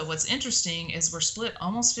 But what's interesting is we're split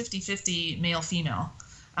almost 50-50 male-female.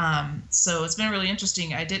 So it's been really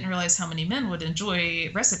interesting. I didn't realize how many men would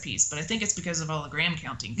enjoy recipes, but I think it's because of all the gram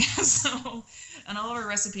counting. And all of our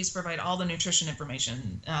recipes provide all the nutrition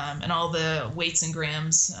information and all the weights and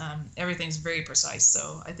grams. Everything's very precise.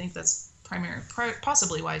 So I think that's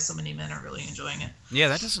possibly why so many men are really enjoying it. Yeah,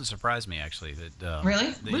 that doesn't surprise me actually.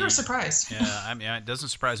 Really, we were surprised. Yeah, I mean, it doesn't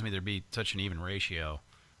surprise me there'd be such an even ratio.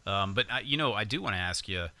 But I do want to ask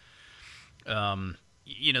you.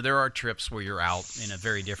 There are trips where you're out in a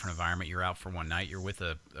very different environment. You're out for one night. You're with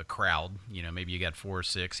a crowd. Maybe you got 4,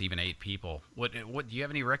 6, even 8 people. What do you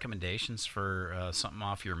have any recommendations for something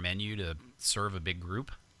off your menu to serve a big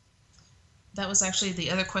group? That was actually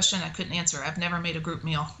the other question I couldn't answer. I've never made a group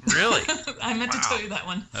meal. Really? I meant to tell you that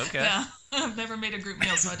one. Okay. Yeah, I've never made a group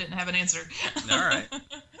meal, so I didn't have an answer. All right.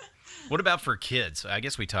 What about for kids? I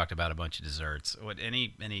guess we talked about a bunch of desserts.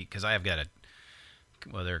 Because I have got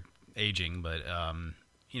they're aging, but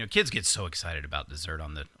kids get so excited about dessert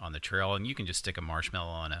on the trail, and you can just stick a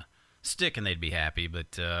marshmallow on a stick and they'd be happy.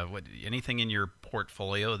 But anything in your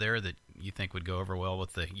portfolio there that you think would go over well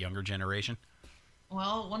with the younger generation?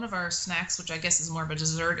 Well, one of our snacks, which I guess is more of a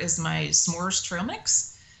dessert, is my s'mores trail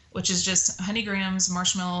mix, which is just honey grams,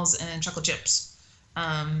 marshmallows, and chocolate chips.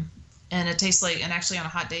 And it tastes like, and actually on a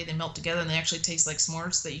hot day they melt together and they actually taste like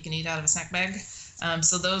s'mores that you can eat out of a snack bag.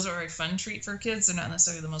 So those are a fun treat for kids. They're not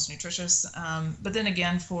necessarily the most nutritious. But then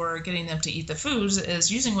again, for getting them to eat the foods is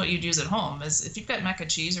using what you'd use at home. Is if you've got mac and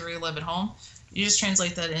cheese or you live at home, you just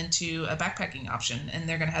translate that into a backpacking option, and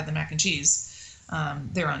they're going to have the mac and cheese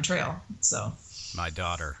there on trail. So my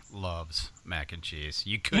daughter loves mac and cheese.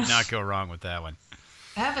 You could not go wrong with that one.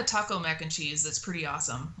 I have a taco mac and cheese that's pretty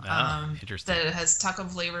awesome. Interesting. That has taco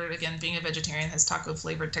flavored, again, being a vegetarian, has taco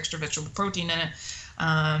flavored texture vegetable protein in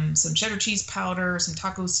it. Some cheddar cheese powder, some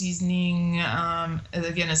taco seasoning.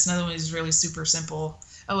 Again, it's another one that's really super simple.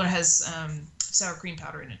 Oh, and it has sour cream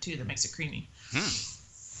powder in it too that makes it creamy.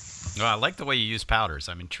 Well, I like the way you use powders.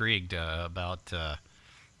 I'm intrigued about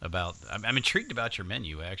your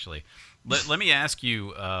menu actually. Let me ask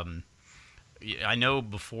you. I know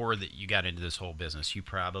before that you got into this whole business, you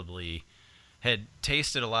probably had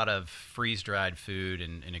tasted a lot of freeze-dried food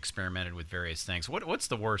and experimented with various things. What's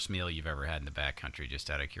the worst meal you've ever had in the backcountry,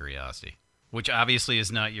 just out of curiosity? Which obviously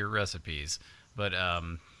is not your recipes, but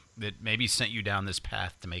that maybe sent you down this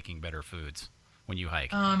path to making better foods when you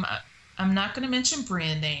hike. I'm not going to mention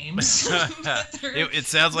brand names. It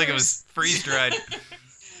sounds like it was freeze-dried.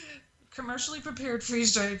 Commercially prepared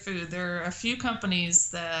freeze-dried food. There are a few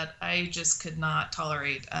companies that I just could not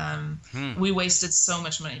tolerate. We wasted so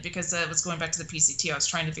much money because I was going back to the PCT. I was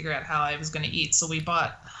trying to figure out how I was going to eat. So we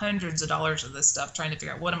bought hundreds of dollars of this stuff trying to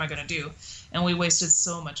figure out what am I going to do. And we wasted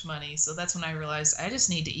so much money. So that's when I realized I just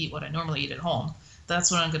need to eat what I normally eat at home.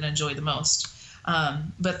 That's what I'm going to enjoy the most.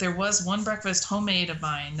 But there was one breakfast homemade of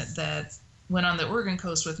mine that went on the Oregon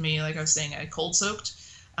coast with me. Like I was saying, I cold soaked.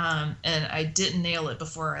 And I didn't nail it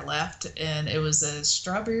before I left, and it was a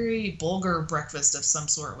strawberry bulgur breakfast of some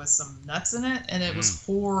sort with some nuts in it, and it was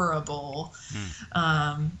horrible.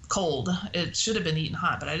 Cold. It should have been eaten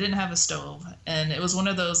hot, but I didn't have a stove, and it was one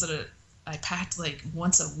of those that I packed like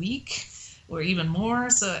once a week or even more.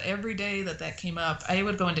 So every day that came up, I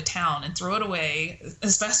would go into town and throw it away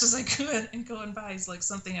as fast as I could and go and buy like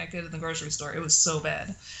something I could in the grocery store. It was so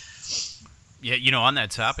bad. Yeah, on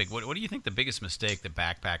that topic, what do you think the biggest mistake that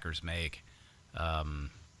backpackers make?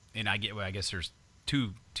 And I guess there's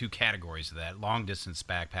two categories of that: long distance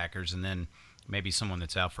backpackers, and then maybe someone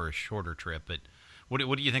that's out for a shorter trip. But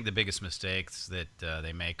what do you think the biggest mistakes that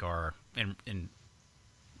they make are in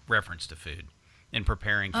reference to food, in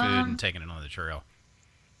preparing food and taking it on the trail?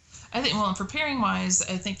 I think, well, in preparing wise,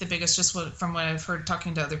 I think the biggest, from what I've heard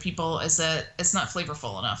talking to other people, is that it's not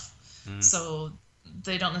flavorful enough. So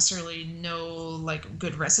they don't necessarily know like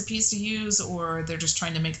good recipes to use, or they're just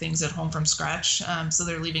trying to make things at home from scratch. So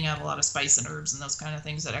they're leaving out a lot of spice and herbs and those kind of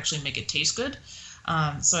things that actually make it taste good.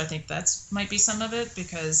 So I think that's might be some of it,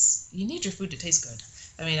 because you need your food to taste good.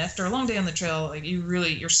 I mean, after a long day on the trail, like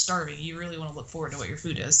you're starving. You really want to look forward to what your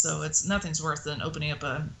food is. So nothing's worse than opening up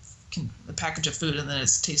a package of food and then it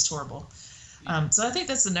tastes horrible. So I think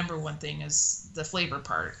that's the number one thing, is the flavor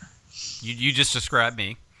part. You just described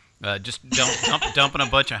me. Just dumping a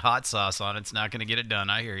bunch of hot sauce on it's not going to get it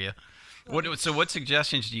done. I hear you. What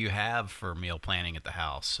suggestions do you have for meal planning at the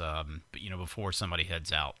house? Before somebody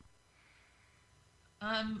heads out.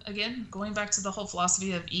 Again, going back to the whole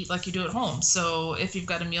philosophy of eat like you do at home. So if you've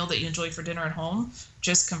got a meal that you enjoy for dinner at home,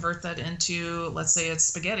 just convert that into, let's say it's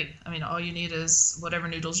spaghetti. I mean, all you need is whatever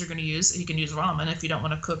noodles you're going to use. You can use ramen if you don't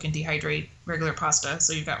want to cook and dehydrate regular pasta.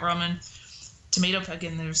 So you've got ramen. Tomato,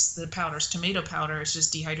 again, there's the powders. Tomato powder is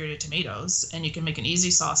just dehydrated tomatoes, and you can make an easy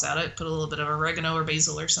sauce out of it. Put a little bit of oregano or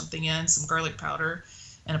basil or something in, some garlic powder,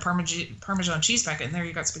 and a Parmesan cheese packet, and there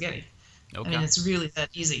you got spaghetti. Okay. I mean, it's really that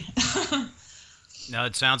easy. No,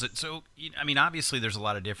 it sounds it. So, I mean, obviously there's a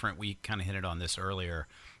lot of different, we kind of hinted on this earlier,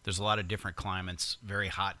 there's a lot of different climates, very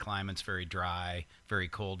hot climates, very dry, very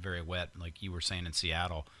cold, very wet, like you were saying in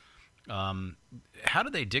Seattle. How do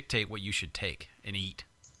they dictate what you should take and eat?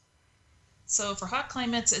 So for hot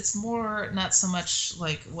climates, it's more not so much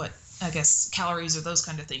like what I guess calories or those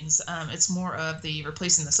kind of things. It's more of the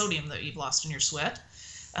replacing the sodium that you've lost in your sweat.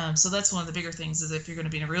 So that's one of the bigger things is if you're going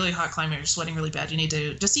to be in a really hot climate, you're sweating really bad, you need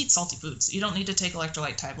to just eat salty foods. You don't need to take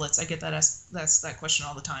electrolyte tablets. I get that question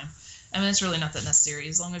all the time. I mean, it's really not that necessary.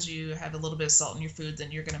 As long as you have a little bit of salt in your food,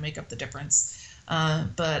 then you're going to make up the difference.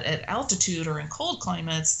 But at altitude or in cold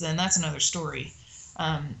climates, then that's another story.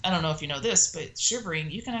 I don't know if you know this, but shivering,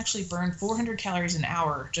 you can actually burn 400 calories an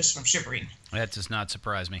hour just from shivering. That does not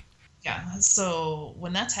surprise me. Yeah. So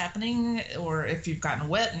when that's happening, or if you've gotten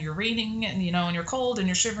wet and you're raining and, and you're cold and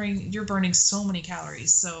you're shivering, you're burning so many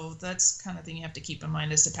calories. So that's kind of thing you have to keep in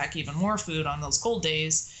mind is to pack even more food on those cold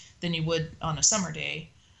days than you would on a summer day.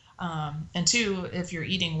 And two, if you're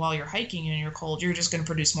eating while you're hiking and you're cold, you're just going to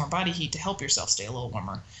produce more body heat to help yourself stay a little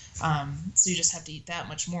warmer. So you just have to eat that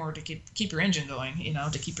much more to keep your engine going,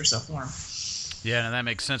 to keep yourself warm. Yeah, no, that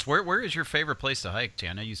makes sense. Where is your favorite place to hike, Jay?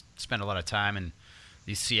 I know you spend a lot of time in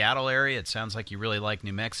the Seattle area. It sounds like you really like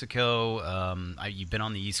New Mexico. You've been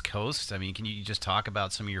on the East Coast. I mean, can you just talk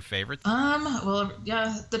about some of your favorites? Well,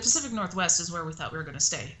 yeah, the Pacific Northwest is where we thought we were going to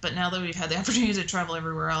stay. But now that we've had the opportunity to travel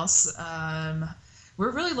everywhere else,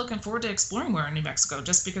 we're really looking forward to exploring more in New Mexico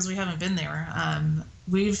just because we haven't been there.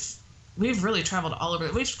 We've really traveled all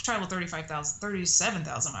over. We've traveled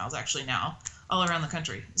 37,000 miles actually now, all around the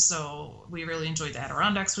country. So we really enjoyed the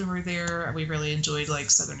Adirondacks when we were there. We really enjoyed like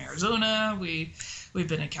Southern Arizona. We've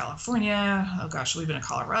been in California. Oh gosh, we've been in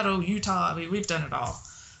Colorado, Utah. I mean, we've done it all.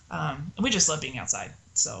 We just love being outside.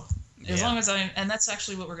 So as long as and that's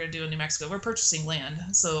actually what we're going to do in New Mexico. We're purchasing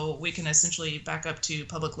land, so we can essentially back up to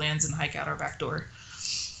public lands and hike out our back door.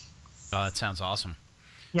 Oh, that sounds awesome.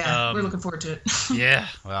 Yeah, we're looking forward to it. Yeah.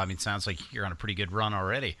 Well, I mean, it sounds like you're on a pretty good run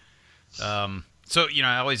already. So,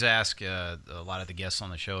 I always ask a lot of the guests on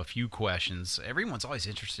the show a few questions. Everyone's always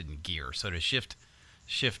interested in gear. So to shift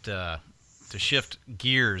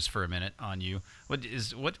gears for a minute on you, what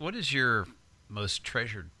is your most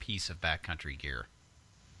treasured piece of backcountry gear?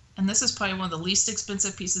 And this is probably one of the least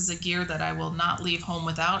expensive pieces of gear that I will not leave home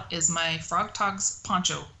without is my Frog Togs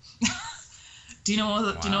poncho. Do you know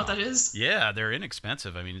what that is? Yeah, they're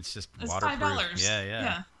inexpensive. I mean, it's just waterproof. $5.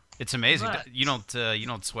 Yeah. It's amazing. But, you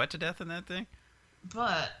don't sweat to death in that thing?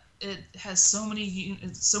 But it has so many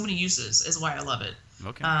uses is why I love it.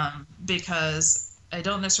 Okay. Because I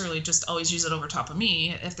don't necessarily just always use it over top of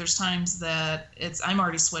me. If there's times that I'm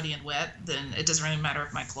already sweaty and wet, then it doesn't really matter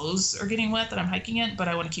if my clothes are getting wet that I'm hiking in, but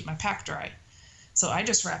I want to keep my pack dry. So I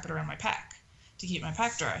just wrap it around my pack to keep my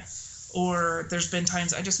pack dry. Or there's been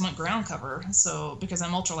times I just want ground cover. So because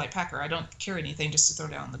I'm ultralight packer, I don't carry anything just to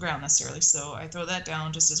throw down on the ground necessarily. So I throw that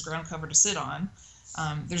down just as ground cover to sit on.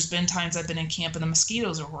 There's been times I've been in camp and the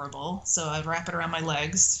mosquitoes are horrible. So I wrap it around my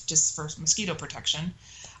legs just for mosquito protection.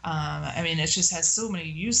 I mean, it just has so many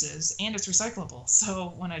uses and it's recyclable.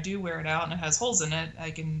 So when I do wear it out and it has holes in it,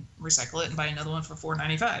 I can recycle it and buy another one for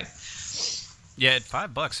 $4.95. Yeah, at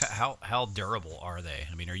 $5, how durable are they?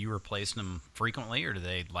 I mean, are you replacing them frequently, or do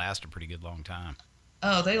they last a pretty good long time?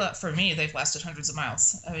 Oh, for me, they've lasted hundreds of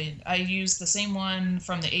miles. I mean, I used the same one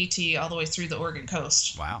from the AT all the way through the Oregon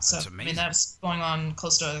coast. Wow, that's amazing. I mean, that's going on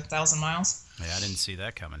close to 1,000 miles. Yeah, I didn't see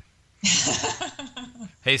that coming.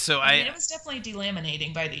 Hey, so I mean, it was definitely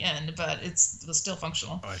delaminating by the end, but it was still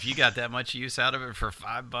functional. Oh, if you got that much use out of it for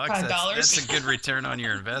 $5, that's a good return on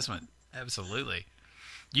your investment. Absolutely.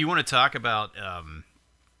 Do you want to talk about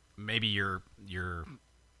maybe your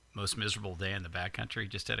most miserable day in the backcountry,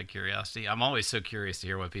 just out of curiosity? I'm always so curious to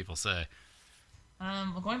hear what people say.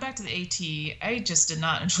 Well, going back to the AT, I just did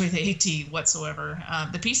not enjoy the AT whatsoever.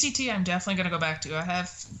 The PCT, I'm definitely going to go back to. I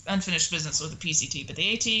have unfinished business with the PCT, but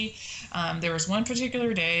the AT, there was one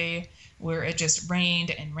particular day where it just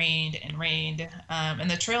rained and rained and rained, and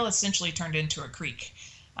the trail essentially turned into a creek.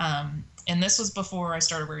 And this was before I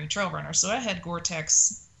started wearing trail runners. So I had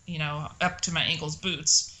Gore-Tex, up to my ankles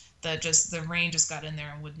boots that just the rain just got in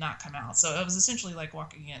there and would not come out. So it was essentially like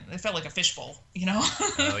walking in. It felt like a fishbowl,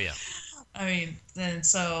 Oh, yeah. I mean,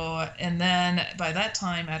 and then by that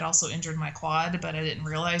time I'd also injured my quad, but I didn't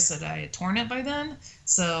realize that I had torn it by then.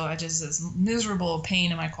 So I just this miserable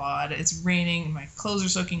pain in my quad. It's raining. My clothes are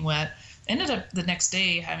soaking wet. Ended up the next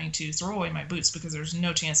day having to throw away my boots because there's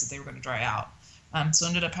no chance that they were going to dry out. So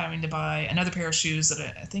ended up having to buy another pair of shoes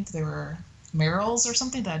that I think they were Merrell's or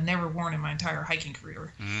something that I'd never worn in my entire hiking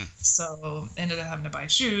career. So ended up having to buy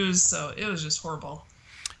shoes. So it was just horrible.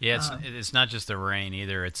 Yeah, it's not just the rain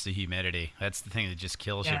either. It's the humidity. That's the thing that just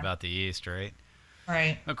kills you about the East, right?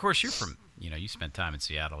 Right. Of course, you're from, you spent time in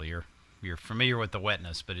Seattle. You're familiar with the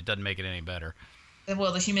wetness, but it doesn't make it any better.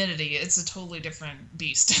 Well, the humidity, it's a totally different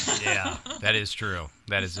beast. Yeah, that is true.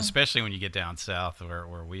 That is, especially when you get down south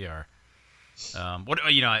where we are.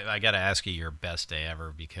 I got to ask you your best day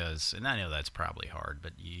ever because, and I know that's probably hard,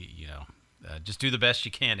 but just do the best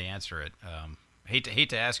you can to answer it. Hate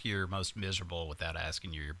to ask you your most miserable without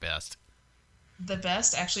asking you your best. The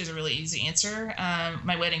best actually is a really easy answer.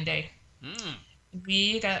 My wedding day.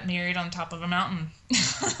 We got married on top of a mountain.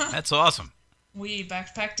 That's awesome. We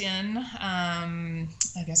backpacked in,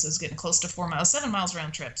 I guess it was getting close to 4 miles, 7 miles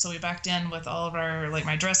round trip. So we backed in with all of our, like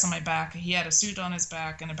my dress on my back. He had a suit on his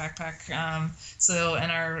back and a backpack.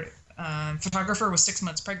 And our photographer was 6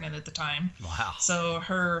 months pregnant at the time. Wow. So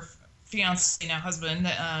her fiance, now husband,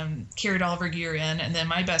 carried all of her gear in. And then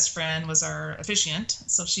my best friend was our officiant.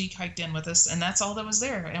 So she hiked in with us, and that's all that was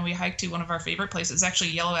there. And we hiked to one of our favorite places,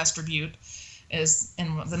 actually Yellow Aster Butte. Is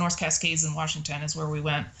in the North Cascades in Washington is where we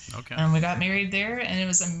went. Okay. And we got married there, and it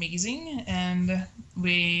was amazing. And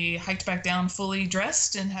we hiked back down fully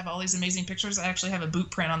dressed and have all these amazing pictures. I actually have a boot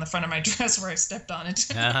print on the front of my dress where I stepped on it.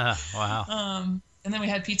 Wow. And then we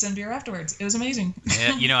had pizza and beer afterwards. It was amazing.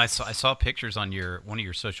 Yeah, I saw pictures on one of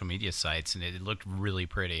your social media sites, and it looked really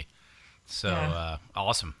pretty. So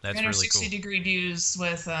awesome. That's really cool. 360-degree views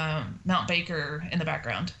with Mount Baker in the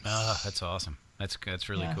background. That's awesome. That's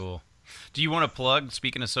really cool. Do you want to plug,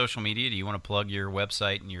 speaking of social media, do you want to plug your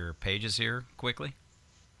website and your pages here quickly?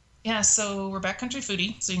 Yeah, so we're Backcountry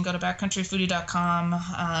Foodie. So you can go to backcountryfoodie.com.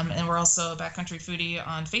 And we're also Backcountry Foodie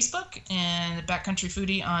on Facebook and Backcountry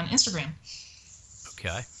Foodie on Instagram.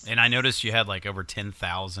 Okay. And I noticed you had like over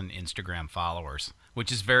 10,000 Instagram followers,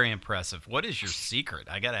 which is very impressive. What is your secret?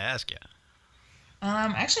 I got to ask you.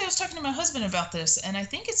 Actually, I was talking to my husband about this, and I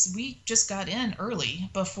think we just got in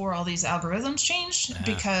early before all these algorithms changed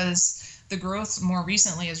because the growth more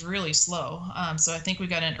recently is really slow. So I think we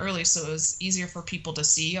got in early, so it was easier for people to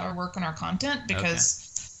see our work and our content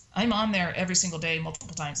because I'm on there every single day,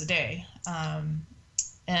 multiple times a day.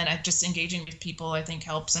 And just engaging with people, I think,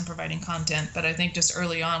 helps in providing content. But I think just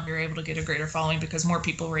early on, we were able to get a greater following because more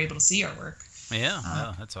people were able to see our work.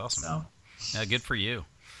 Yeah, that's awesome. So. Good for you.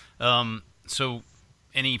 So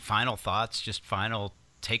any final thoughts, just final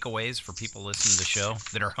takeaways for people listening to the show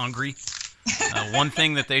that are hungry? One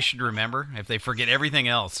thing that they should remember if they forget everything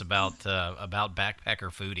else about Backpacker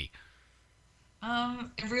Foodie.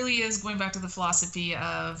 It really is going back to the philosophy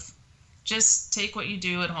of just take what you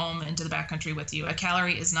do at home into the backcountry with you. A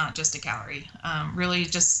calorie is not just a calorie.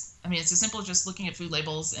 It's as simple as just looking at food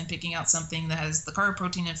labels and picking out something that has the carb,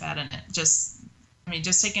 protein, and fat in it. Just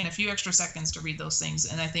taking a few extra seconds to read those things,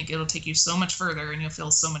 and I think it'll take you so much further, and you'll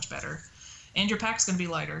feel so much better. And your pack's going to be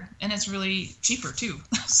lighter, and it's really cheaper too.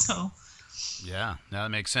 So. Yeah,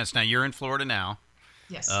 that makes sense. Now you're in Florida now.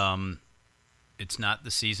 Yes. It's not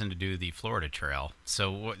the season to do the Florida Trail.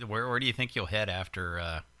 So where do you think you'll head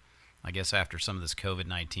after? I guess after some of this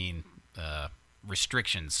COVID-19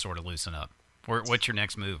 restrictions sort of loosen up. What's your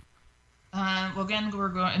next move? Well, again,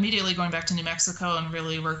 we're immediately going back to New Mexico and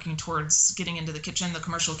really working towards getting into the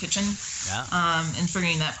commercial kitchen, and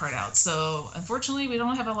figuring that part out. So unfortunately, we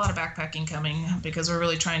don't have a lot of backpacking coming because we're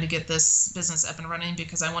really trying to get this business up and running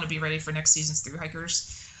because I want to be ready for next season's through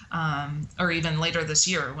hikers, or even later this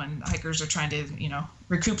year when hikers are trying to,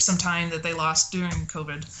 recoup some time that they lost during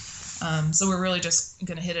COVID. So we're really just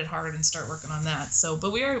going to hit it hard and start working on that. So,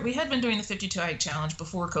 but we had been doing the 52 hike challenge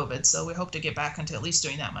before COVID, so we hope to get back into at least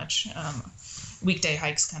doing that much weekday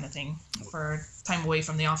hikes kind of thing for time away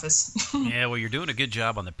from the office. Yeah, well, you're doing a good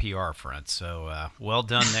job on the PR front, so well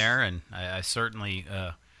done there, and I certainly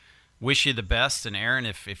wish you the best. And Aaron,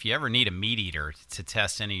 if you ever need a meat eater to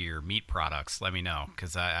test any of your meat products, let me know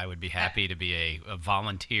because I would be happy to be a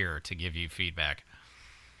volunteer to give you feedback.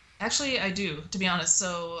 Actually, I do, to be honest.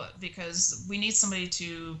 So, because we need somebody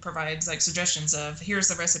to provide suggestions of here's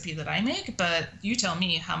the recipe that I make, but you tell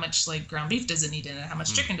me how much ground beef does it need in it, how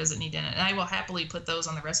much chicken does it need in it, and I will happily put those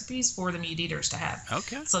on the recipes for the meat eaters to have.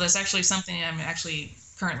 Okay. So that's actually something I'm actually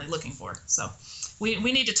currently looking for. So we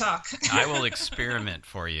need to talk. I will experiment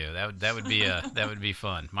for you. That would be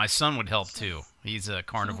fun. My son would help too. He's a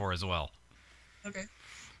carnivore as well. Okay.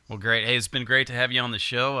 Well, great. Hey, it's been great to have you on the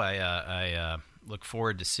show. I look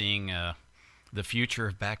forward to seeing the future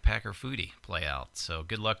of Backpacker Foodie play out. So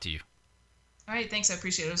good luck to you. All right, thanks. I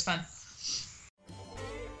appreciate it. It was fun.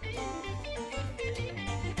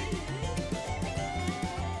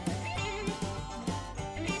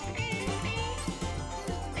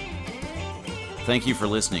 Thank you for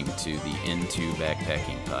listening to the Into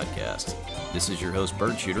Backpacking podcast. This is your host,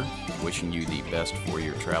 Bird Shooter, wishing you the best for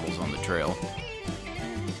your travels on the trail.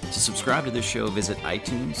 To subscribe to this show, visit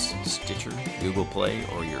iTunes, Stitcher, Google Play,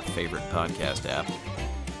 or your favorite podcast app,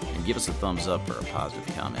 and give us a thumbs up or a positive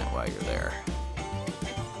comment while you're there.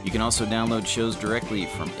 You can also download shows directly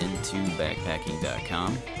from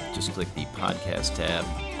intobackpacking.com. Just click the podcast tab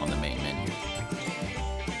on the main menu.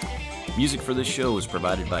 Music for this show is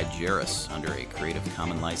provided by Jairus under a Creative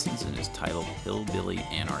Commons license and is titled Hillbilly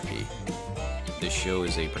Anarchy. This show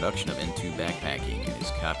is a production of Into Backpacking and is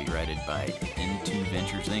copyrighted by Into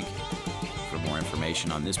Ventures, Inc. For more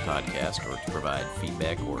information on this podcast or to provide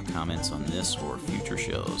feedback or comments on this or future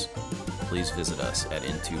shows, please visit us at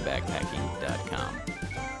intobackpacking.com.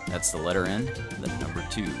 That's the letter N, the number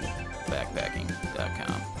 2,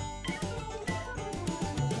 backpacking.com.